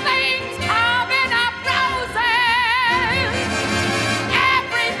 Everything's coming up roses.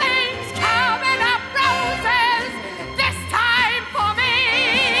 Everything's coming up roses. This time for me.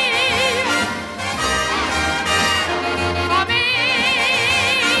 For me.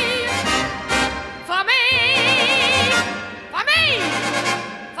 For me. For me.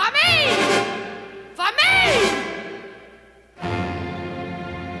 For me. For me.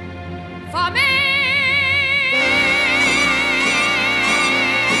 For me.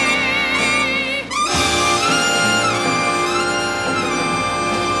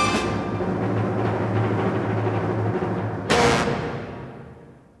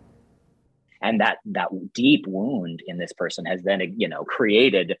 And that deep wound in this person has then,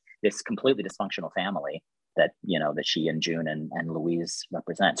 created this completely dysfunctional family that, that she and June and Louise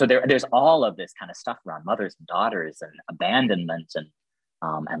represent. So there's all of this kind of stuff around mothers and daughters and abandonment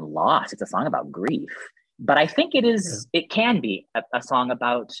and loss. It's a song about grief, but I think it can be a song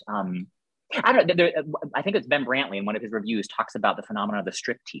about, I don't know. I think it's Ben Brantley in one of his reviews talks about the phenomenon of the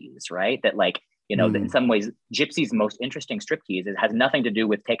striptease, right? That that in some ways, Gypsy's most interesting striptease has nothing to do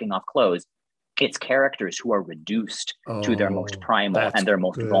with taking off clothes. It's characters who are reduced to their most primal and their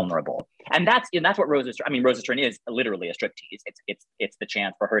most vulnerable. And that's what Rose's Turn is literally a striptease. It's the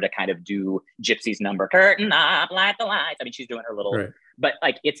chance for her to kind of do Gypsy's number, curtain up, light the lights. I mean, she's doing her little, right. But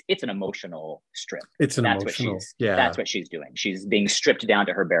it's an emotional strip. That's what she's doing. She's being stripped down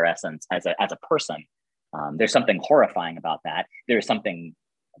to her bare essence as a person. There's something horrifying about that. There's something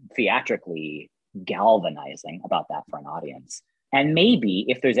theatrically galvanizing about that for an audience. And maybe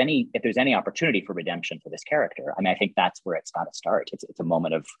if there's any opportunity for redemption for this character, I mean, I think that's where it's got to start. It's a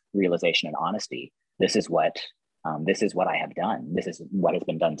moment of realization and honesty. This is what This is what I have done. This is what has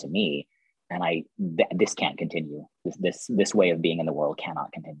been done to me. And this can't continue. This way of being in the world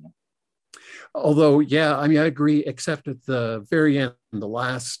cannot continue. Although, yeah, I mean, I agree, except at the very end, the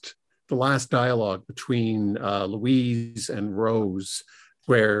last dialogue between Louise and Rose,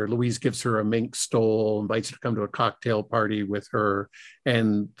 where Louise gives her a mink stole, invites her to come to a cocktail party with her.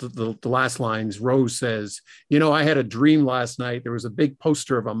 And the last lines, Rose says, I had a dream last night. There was a big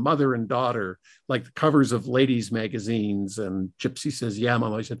poster of a mother and daughter, like the covers of ladies' magazines. And Gypsy says, yeah,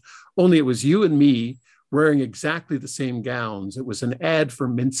 Mom. I said, only it was you and me wearing exactly the same gowns. It was an ad for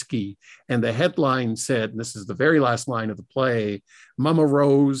Minsky. And the headline said, and this is the very last line of the play, Mama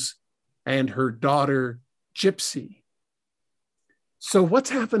Rose and her daughter, Gypsy. So what's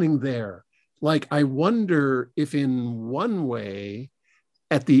happening there? Like, I wonder if in one way,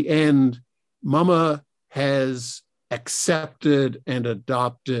 at the end, Mama has accepted and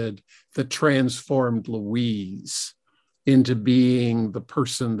adopted the transformed Louise into being the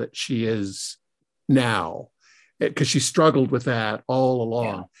person that she is now, because she struggled with that all along.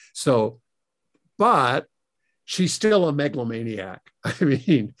 Yeah. So, but she's still a megalomaniac. I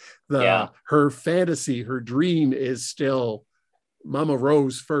mean, her fantasy, her dream is still Mama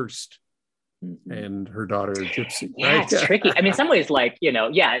Rose first and her daughter Gypsy. Yeah, right? It's tricky. I mean, in some ways, like,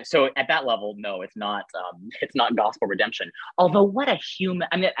 so at that level, no, it's not gospel redemption. Although what a human,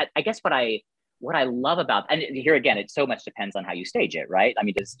 I mean, I guess what I love about, and here again, it so much depends on how you stage it, right? I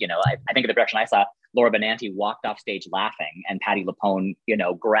mean, just, I think in the production I saw, Laura Benanti walked off stage laughing and Patti LuPone,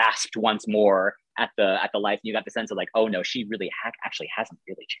 grasped once more at the life. And you got the sense of like, oh no, she really actually hasn't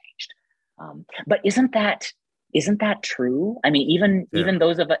really changed. But isn't that true? I mean, even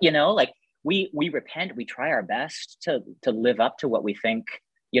those of us, like we repent, we try our best to live up to what we think,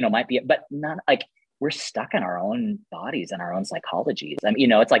 might be, but not like we're stuck in our own bodies and our own psychologies. I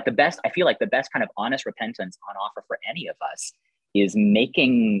mean, it's like I feel like the best kind of honest repentance on offer for any of us is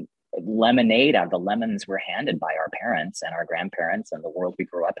making lemonade out of the lemons we're handed by our parents and our grandparents and the world we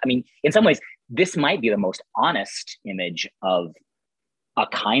grew up. I mean, in some ways, this might be the most honest image of a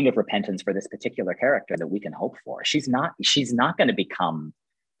kind of repentance for this particular character that we can hope for. She's not going to become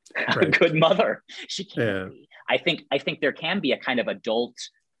a good mother. She can't be. I think there can be a kind of adult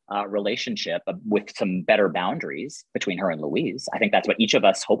relationship with some better boundaries between her and Louise. I think that's what each of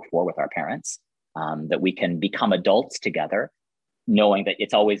us hope for with our parents, that we can become adults together, knowing that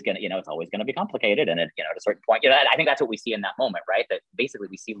it's always going to be complicated. And at a certain point, I think that's what we see in that moment, right? That basically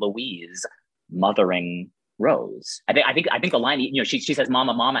we see Louise mothering Rose. I think the line, she says,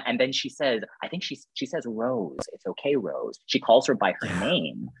 Mama, Mama. And then she says, she says, Rose, it's okay, Rose. She calls her by her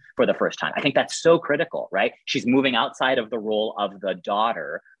name for the first time. I think that's so critical, right? She's moving outside of the role of the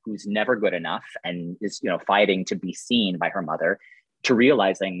daughter who's never good enough and is, fighting to be seen by her mother, to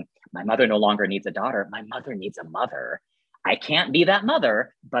realizing my mother no longer needs a daughter. My mother needs a mother. I can't be that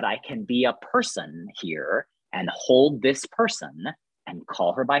mother, but I can be a person here and hold this person and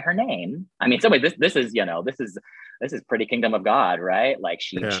call her by her name. I mean, in some way, this is pretty Kingdom of God, right? Like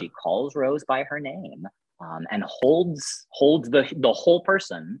she calls Rose by her name, and holds the whole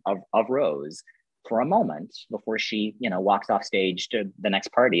person of Rose for a moment before she walks off stage to the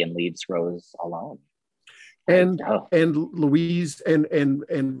next party and leaves Rose alone. And Louise and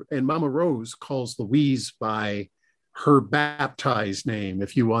Mama Rose calls Louise by her baptized name,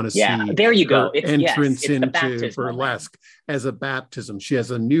 if you want to see there you go. Entrance into burlesque as a baptism. She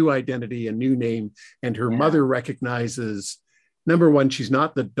has a new identity, a new name, and her mother recognizes, number one, she's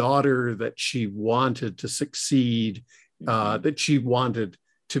not the daughter that she wanted to succeed, that she wanted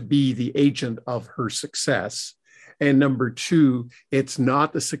to be the agent of her success. And number two, it's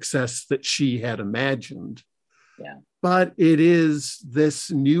not the success that she had imagined. Yeah. But it is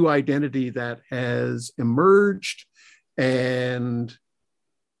this new identity that has emerged, and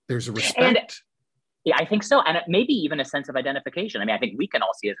there's a respect. Yeah, I think so. And maybe even a sense of identification. I mean, I think we can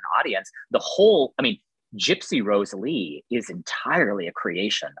all see as an audience, Gypsy Rose Lee is entirely a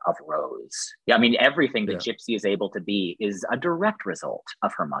creation of Rose. Yeah, I mean, everything that Gypsy is able to be is a direct result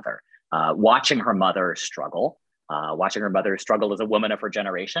of her mother. Watching her mother struggle as a woman of her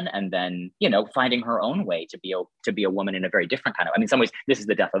generation, and then, finding her own way to be a woman in a very different kind of, I mean, in some ways, this is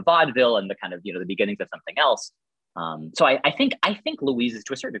the death of vaudeville and the kind of, the beginnings of something else. So I think Louise is,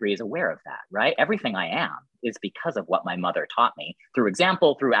 to a certain degree, is aware of that, right? Everything I am is because of what my mother taught me through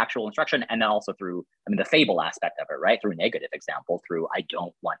example, through actual instruction, and then also through, the fable aspect of it, right? Through negative example, through I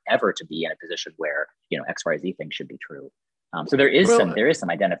don't want ever to be in a position where, X, Y, Z things should be true. So there is some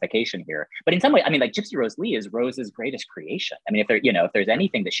identification here, but in some way, I mean, like Gypsy Rose Lee is Rose's greatest creation. I mean, if there's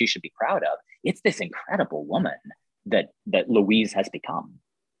anything that she should be proud of, it's this incredible woman that Louise has become.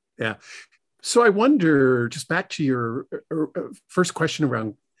 Yeah. So I wonder, just back to your first question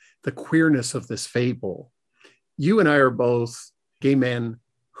around the queerness of this fable. You and I are both gay men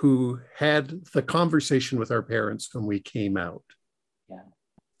who had the conversation with our parents when we came out. Yeah.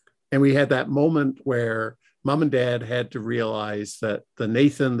 And we had that moment where mom and dad had to realize that the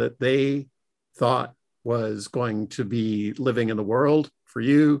Nathan that they thought was going to be living in the world for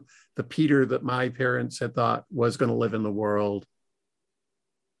you, the Peter that my parents had thought was going to live in the world,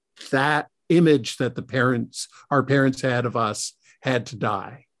 that image that our parents had of us had to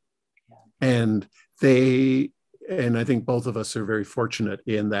die. And I think both of us are very fortunate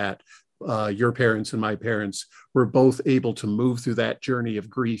in that your parents and my parents were both able to move through that journey of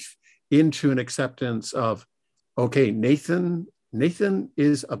grief into an acceptance of, okay, Nathan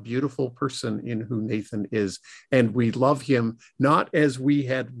is a beautiful person in who Nathan is. And we love him not as we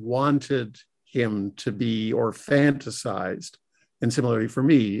had wanted him to be or fantasized. And similarly for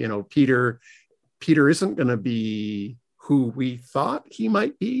me, Peter isn't going to be who we thought he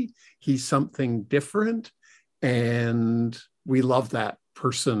might be. He's something different. And we love that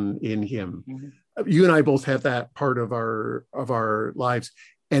person in him. Mm-hmm. You and I both have that part of our lives.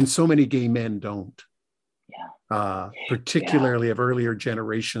 And so many gay men don't. Particularly of earlier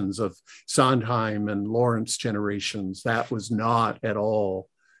generations of Sondheim and Lawrence generations. That was not at all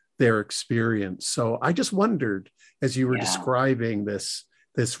their experience. So I just wondered, as you were describing this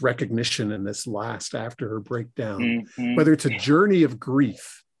recognition and this last after her breakdown, whether it's a journey of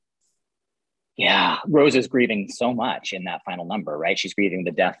grief. Yeah, Rose is grieving so much in that final number, right? She's grieving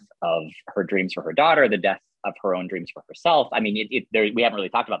the death of her dreams for her daughter, the death of her own dreams for herself. I mean, we haven't really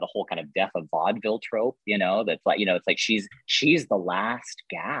talked about the whole kind of death of vaudeville trope, that's like, it's like she's the last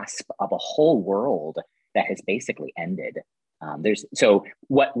gasp of a whole world that has basically ended. So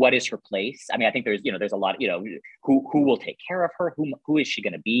what is her place? I mean, I think there's a lot, who will take care of her? Who is she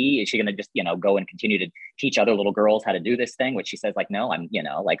going to be? Is she going to just, go and continue to teach other little girls how to do this thing, which she says like, no, I'm,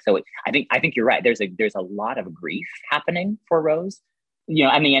 so I think you're right. There's a lot of grief happening for Rose,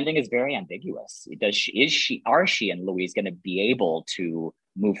 and the ending is very ambiguous. Are she and Louise going to be able to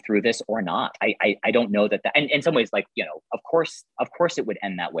move through this or not? I don't know that, and in some ways, like, of course it would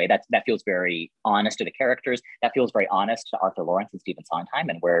end that way. That feels very honest to the characters. That feels very honest to Arthur Lawrence and Stephen Sondheim,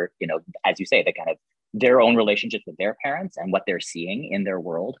 and where, as you say, the kind of their own relationships with their parents and what they're seeing in their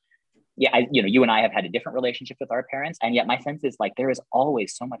world. Yeah, you and I have had a different relationship with our parents, and yet my sense is like there is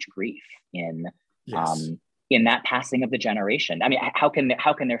always so much grief in that passing of the generation. I mean, how can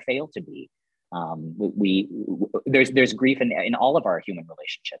there fail to be? There's grief in all of our human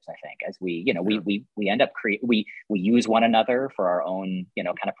relationships. I think as we end up we use one another for our own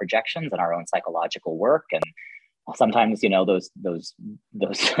kind of projections and our own psychological work, and sometimes those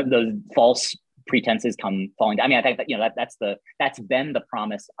false pretenses come falling down. I mean, I think that that's been the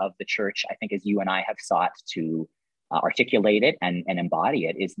promise of the church. I think as you and I have sought to articulate it and embody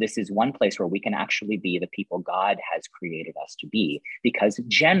it, this is one place where we can actually be the people God has created us to be, because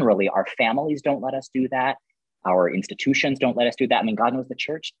generally our families don't let us do that. Our institutions don't let us do that. I mean, God knows the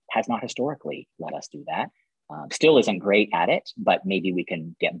church has not historically let us do that. Still isn't great at it, but maybe we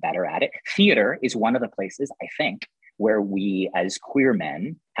can get better at it. Theater is one of the places, I think, where we as queer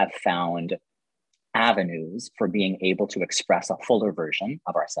men have found avenues for being able to express a fuller version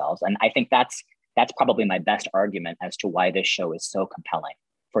of ourselves. And I think that's probably my best argument as to why this show is so compelling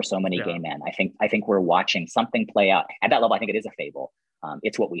for so many gay men. I think we're watching something play out at that level. I think it is a fable.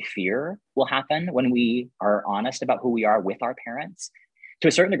 It's what we fear will happen when we are honest about who we are with our parents. To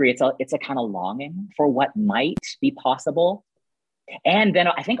a certain degree, it's a kind of longing for what might be possible. And then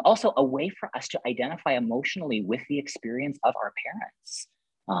I think also a way for us to identify emotionally with the experience of our parents.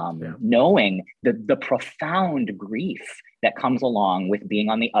 Knowing the profound grief that comes along with being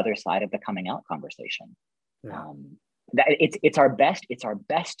on the other side of the coming out conversation. That it's our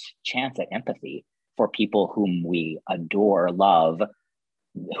best chance at empathy for people whom we adore, love,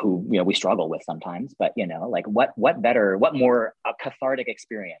 who we struggle with sometimes. But like what more a cathartic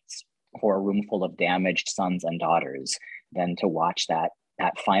experience for a room full of damaged sons and daughters than to watch that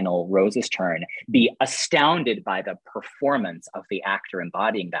final Rose's turn, be astounded by the performance of the actor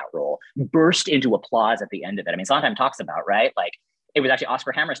embodying that role, burst into applause at the end of it. I mean, Sondheim talks about, right? Like, it was actually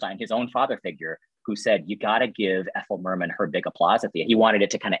Oscar Hammerstein, his own father figure, who said, you got to give Ethel Merman her big applause at the end. He wanted it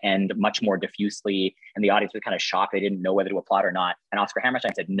to kind of end much more diffusely, and the audience was kind of shocked. They didn't know whether to applaud or not. And Oscar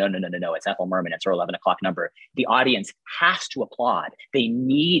Hammerstein said, no, it's Ethel Merman. It's her 11 o'clock number. The audience has to applaud. They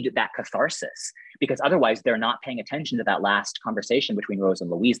need that catharsis. because otherwise they're not paying attention to that last conversation between Rose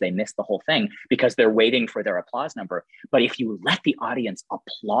and Louise. They miss the whole thing because they're waiting for their applause number. But if you let the audience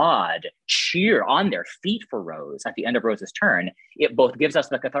applaud, cheer on their feet for Rose at the end of Rose's turn, it both gives us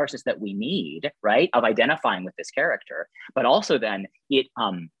the catharsis that we need, right, of identifying with this character, but also then it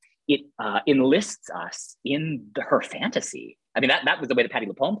enlists us in her fantasy. I mean, that was the way that Patti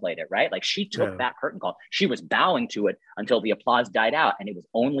LuPone played it, right? Like she took that curtain call. She was bowing to it until the applause died out, and it was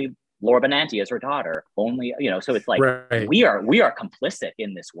only Laura Benanti as her daughter. Only, so it's like we are complicit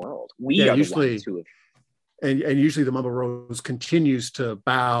in this world. We are the ones who have. And usually the Mama Rose continues to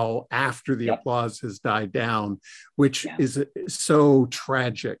bow after the applause has died down, which is so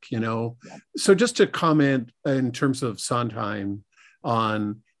tragic, So just to comment in terms of Sondheim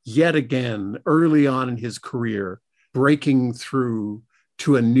on, yet again, early on in his career, breaking through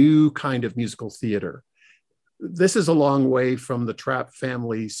to a new kind of musical theater. This is a long way from the Trapp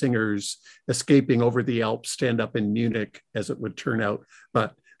family singers escaping over the Alps, stand up in Munich, as it would turn out.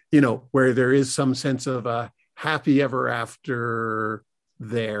 But, where there is some sense of a happy ever after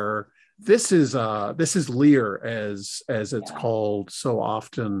there. This is Lear, as it's called so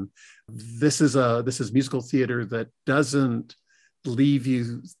often. This is musical theater that doesn't leave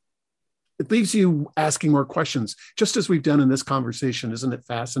you. It leaves you asking more questions, just as we've done in this conversation. Isn't it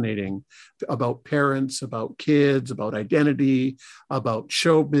fascinating about parents, about kids, about identity, about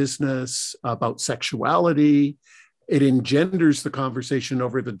show business, about sexuality? It engenders the conversation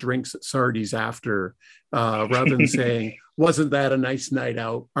over the drinks at Sardi's after, rather than saying, wasn't that a nice night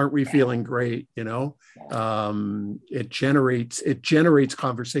out? Aren't we feeling great? It generates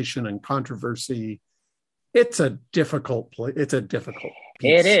conversation and controversy. It's a difficult piece.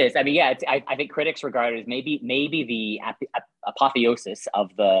 It is. I mean, I think critics regard it as maybe the apotheosis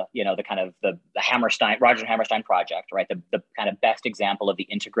of the kind of the Roger Hammerstein project, right? The kind of best example of the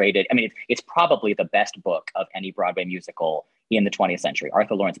integrated. I mean, it's probably the best book of any Broadway musical in the 20th century.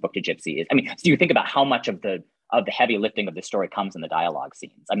 Arthur Lawrence's book to Gypsy is. I mean, so you think about how much of the heavy lifting of the story comes in the dialogue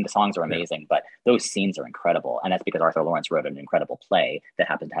scenes. I mean, the songs are amazing, but those scenes are incredible, and that's because Arthur Lawrence wrote an incredible play that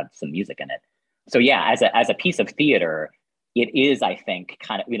happens to have some music in it. So as a piece of theater, it is, I think,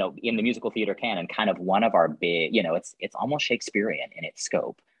 kind of, in the musical theater canon, kind of one of our big, it's almost Shakespearean in its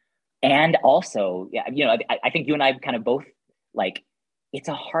scope. And also, I think you and I kind of both like, it's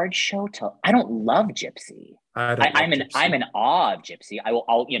a hard show I don't love Gypsy. I'm in awe of Gypsy.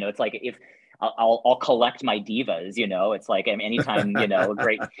 I'll it's like if I'll collect my divas, it's like anytime, a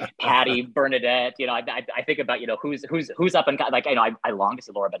great Patty, Bernadette, I think about, who's up and like, I long to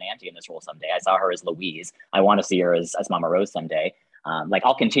see Laura Benanti in this role someday. I saw her as Louise. I want to see her as Mama Rose someday. Like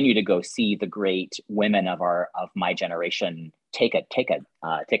I'll continue to go see the great women of my generation take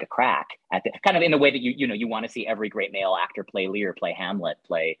a crack at the kind of in the way that you want to see every great male actor play Lear, play Hamlet,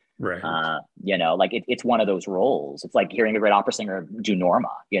 play like it's one of those roles. It's like hearing a great opera singer do Norma.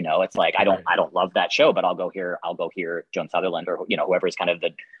 It's like I don't love that show, but I'll go hear Joan Sutherland or whoever is kind of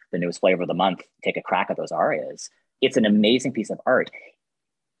the newest flavor of the month take a crack at those arias. It's an amazing piece of art.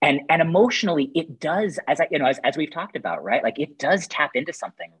 And emotionally, it does, as we've talked about, right? Like it does tap into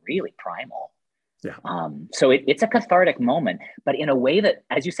something really primal. Yeah. So it's a cathartic moment, but in a way that,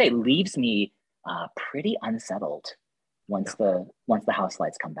 as you say, leaves me pretty unsettled once the house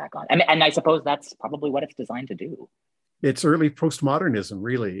lights come back on. And I suppose that's probably what it's designed to do. It's early postmodernism,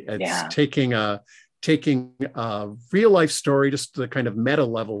 really. It's taking a real life story, just the kind of meta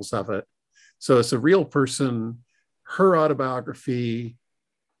levels of it. So it's a real person, her autobiography,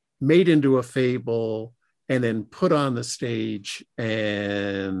 made into a fable, and then put on the stage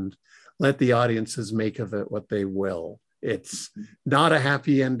and let the audiences make of it what they will. It's not a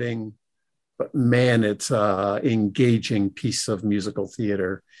happy ending, but man, it's an engaging piece of musical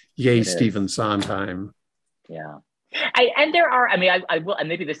theater. Yay, Stephen Sondheim. Yeah. And there are, I will, and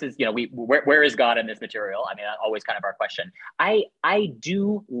maybe this is, where is God in this material? I mean, always kind of our question. I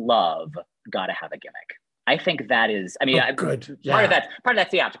do love Gotta Have a Gimmick. I think that is, good. Yeah. Part of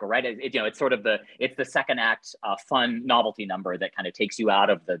that's theatrical, right? It's sort of it's the second act fun novelty number that kind of takes you out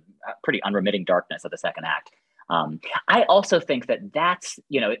of the pretty unremitting darkness of the second act. I also think that's,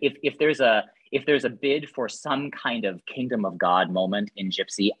 if there's a bid for some kind of Kingdom of God moment in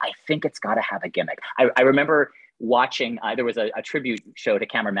Gypsy, I think it's got to have a gimmick. I remember watching, there was a tribute show to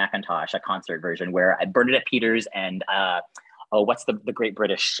Cameron McIntosh, a concert version where Bernadette Peters and what's the great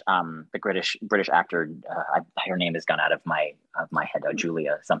British actor? Her name has gone out of my head.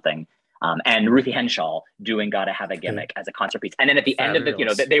 Julia something. And Ruthie Henshaw doing "Gotta Have a Gimmick" as a concert piece, and then at the end of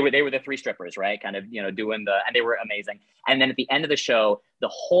the, they were the three strippers, right? Kind of, doing and they were amazing. And then at the end of the show, the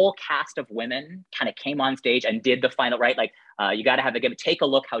whole cast of women kind of came on stage and did the final, right? Like, you gotta have a gimmick. Take a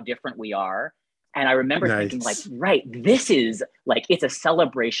look how different we are. And I remember thinking like, right, this is like, it's a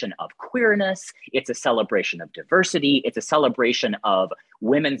celebration of queerness. It's a celebration of diversity. It's a celebration of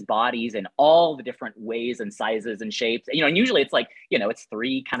women's bodies in all the different ways and sizes and shapes. You know, and usually it's like, you know, it's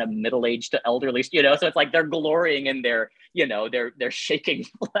three kind of middle-aged to elderly, you know, so it's like they're glorying in their, you know, they're shaking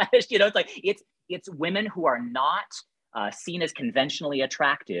flesh, you know, it's like, it's women who are not seen as conventionally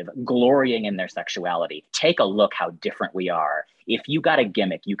attractive, glorying in their sexuality. Take a look how different we are. If you got a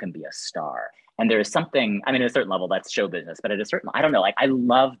gimmick, you can be a star. And there is something, I mean, at a certain level, that's show business, but at a certain, I don't know, like I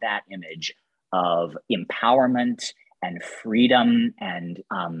love that image of empowerment and freedom and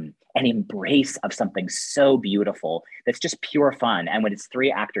an embrace of something so beautiful that's just pure fun. And when it's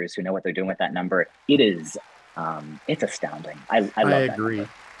three actors who know what they're doing with that number, it is, it's astounding. I love that. I agree.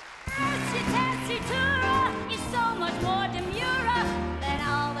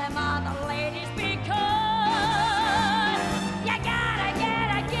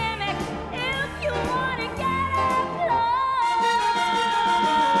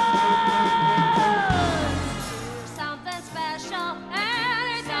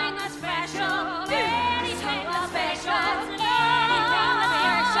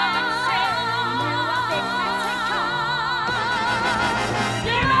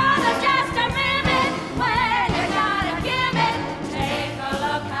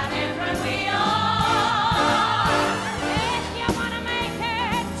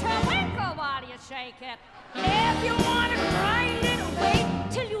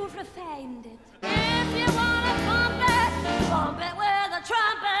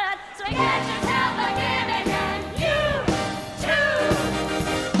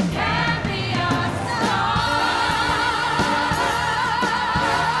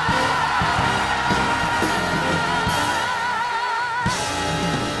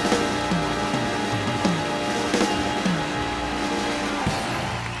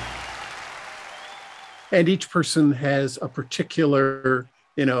 And each person has a particular,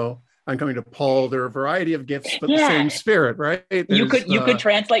 you know, I'm coming to Paul, there are a variety of gifts, but the same spirit, right? You could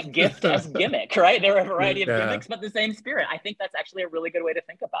translate gift as gimmick, right? There are a variety of gimmicks, but the same spirit. I think that's actually a really good way to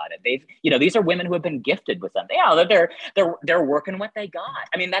think about it. They've, you know, these are women who have been gifted with something. Yeah, they're working what they got.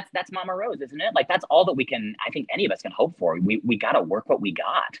 I mean, that's Mama Rose, isn't it? Like that's all that we can, I think any of us can hope for. We got to work what we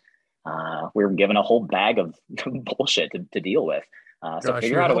got. We were given a whole bag of bullshit to deal with. So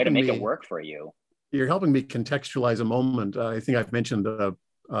figure out a way to make it work for you. You're helping me contextualize a moment. I think I've mentioned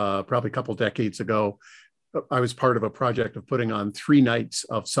probably a couple decades ago, I was part of a project of putting on 3 nights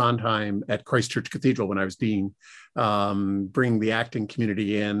of Sondheim at Christ Church Cathedral when I was dean, bringing the acting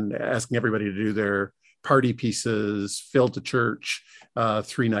community in, asking everybody to do their party pieces, filled the church,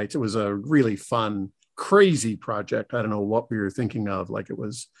 3 nights. It was a really fun, crazy project. I don't know what we were thinking of, like it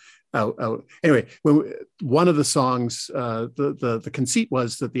was out. Anyway, one of the songs, the conceit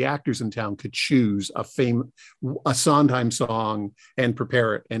was that the actors in town could choose a Sondheim song and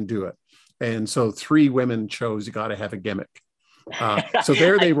prepare it and do it. And so 3 women chose "You Gotta Have a Gimmick." So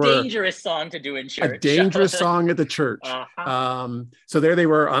there they were. A dangerous song to do in church. A dangerous song at the church. So there they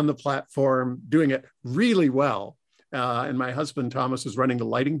were on the platform doing it really well. And my husband Thomas was running the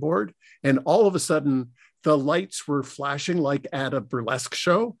lighting board, and all of a sudden the lights were flashing like at a burlesque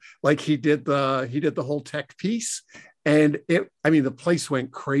show, like he did the whole tech piece, and the place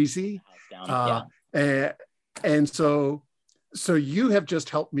went crazy. And so you have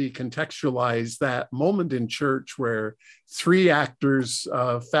just helped me contextualize that moment in church where 3 actors,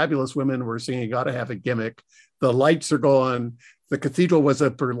 fabulous women, were singing "Gotta Have a Gimmick." The lights are going. The cathedral was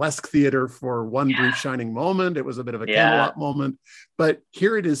a burlesque theater for one brief shining moment. It was a bit of a Camelot moment, but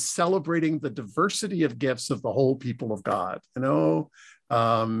here it is celebrating the diversity of gifts of the whole people of God, you know,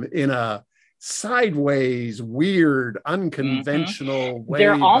 in a sideways, weird, unconventional way.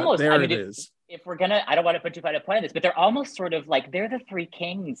 They're almost, there it is. If we're gonna, I don't want to put too fine a point on this, but they're almost sort of like, they're the 3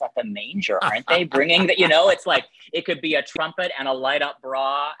 kings at the manger, aren't they? Bringing the, you know, it's like, it could be a trumpet and a light up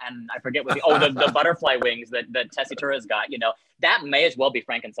bra, and I forget what the butterfly wings that Tessitura's got, you know, that may as well be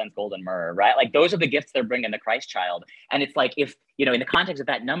frankincense, gold, and myrrh, right? Like those are the gifts they're bringing the Christ child. And it's like, if, you know, in the context of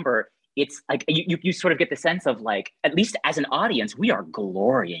that number, it's like, you sort of get the sense of like, at least as an audience, we are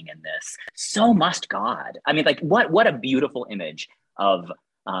glorying in this. So must God. I mean, like what a beautiful image of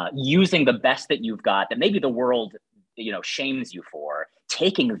using the best that you've got, that maybe the world, you know, shames you for,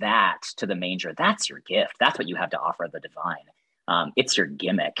 taking that to the manger. That's your gift. That's what you have to offer the divine. It's your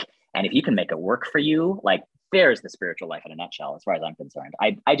gimmick. And if you can make it work for you, like there's the spiritual life in a nutshell, as far as I'm concerned.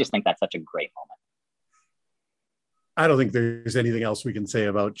 I just think that's such a great moment. I don't think there's anything else we can say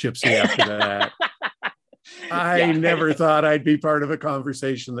about Gypsy after that. I never thought I'd be part of a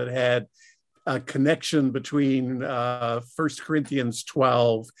conversation that had a connection between 1 Corinthians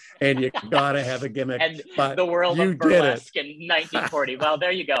 12 and you gotta have a gimmick. And but the world you of burlesque in 1940. Well,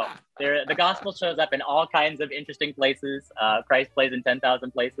 there you go. The gospel shows up in all kinds of interesting places. Christ plays in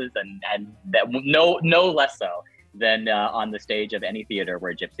 10,000 places, and that no less so than on the stage of any theater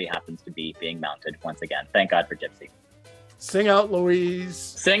where Gypsy happens to be being mounted once again. Thank God for Gypsy. Sing out, Louise.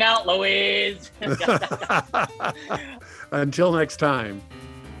 Sing out, Louise. Until next time.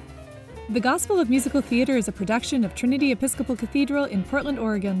 The Gospel of Musical Theater is a production of Trinity Episcopal Cathedral in Portland,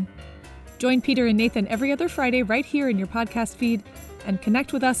 Oregon. Join Peter and Nathan every other Friday right here in your podcast feed, and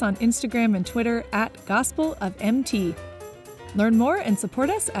connect with us on Instagram and Twitter at gospelofmt. Learn more and support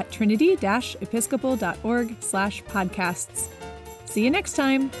us at trinity-episcopal.org/podcasts. See you next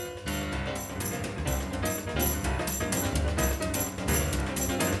time.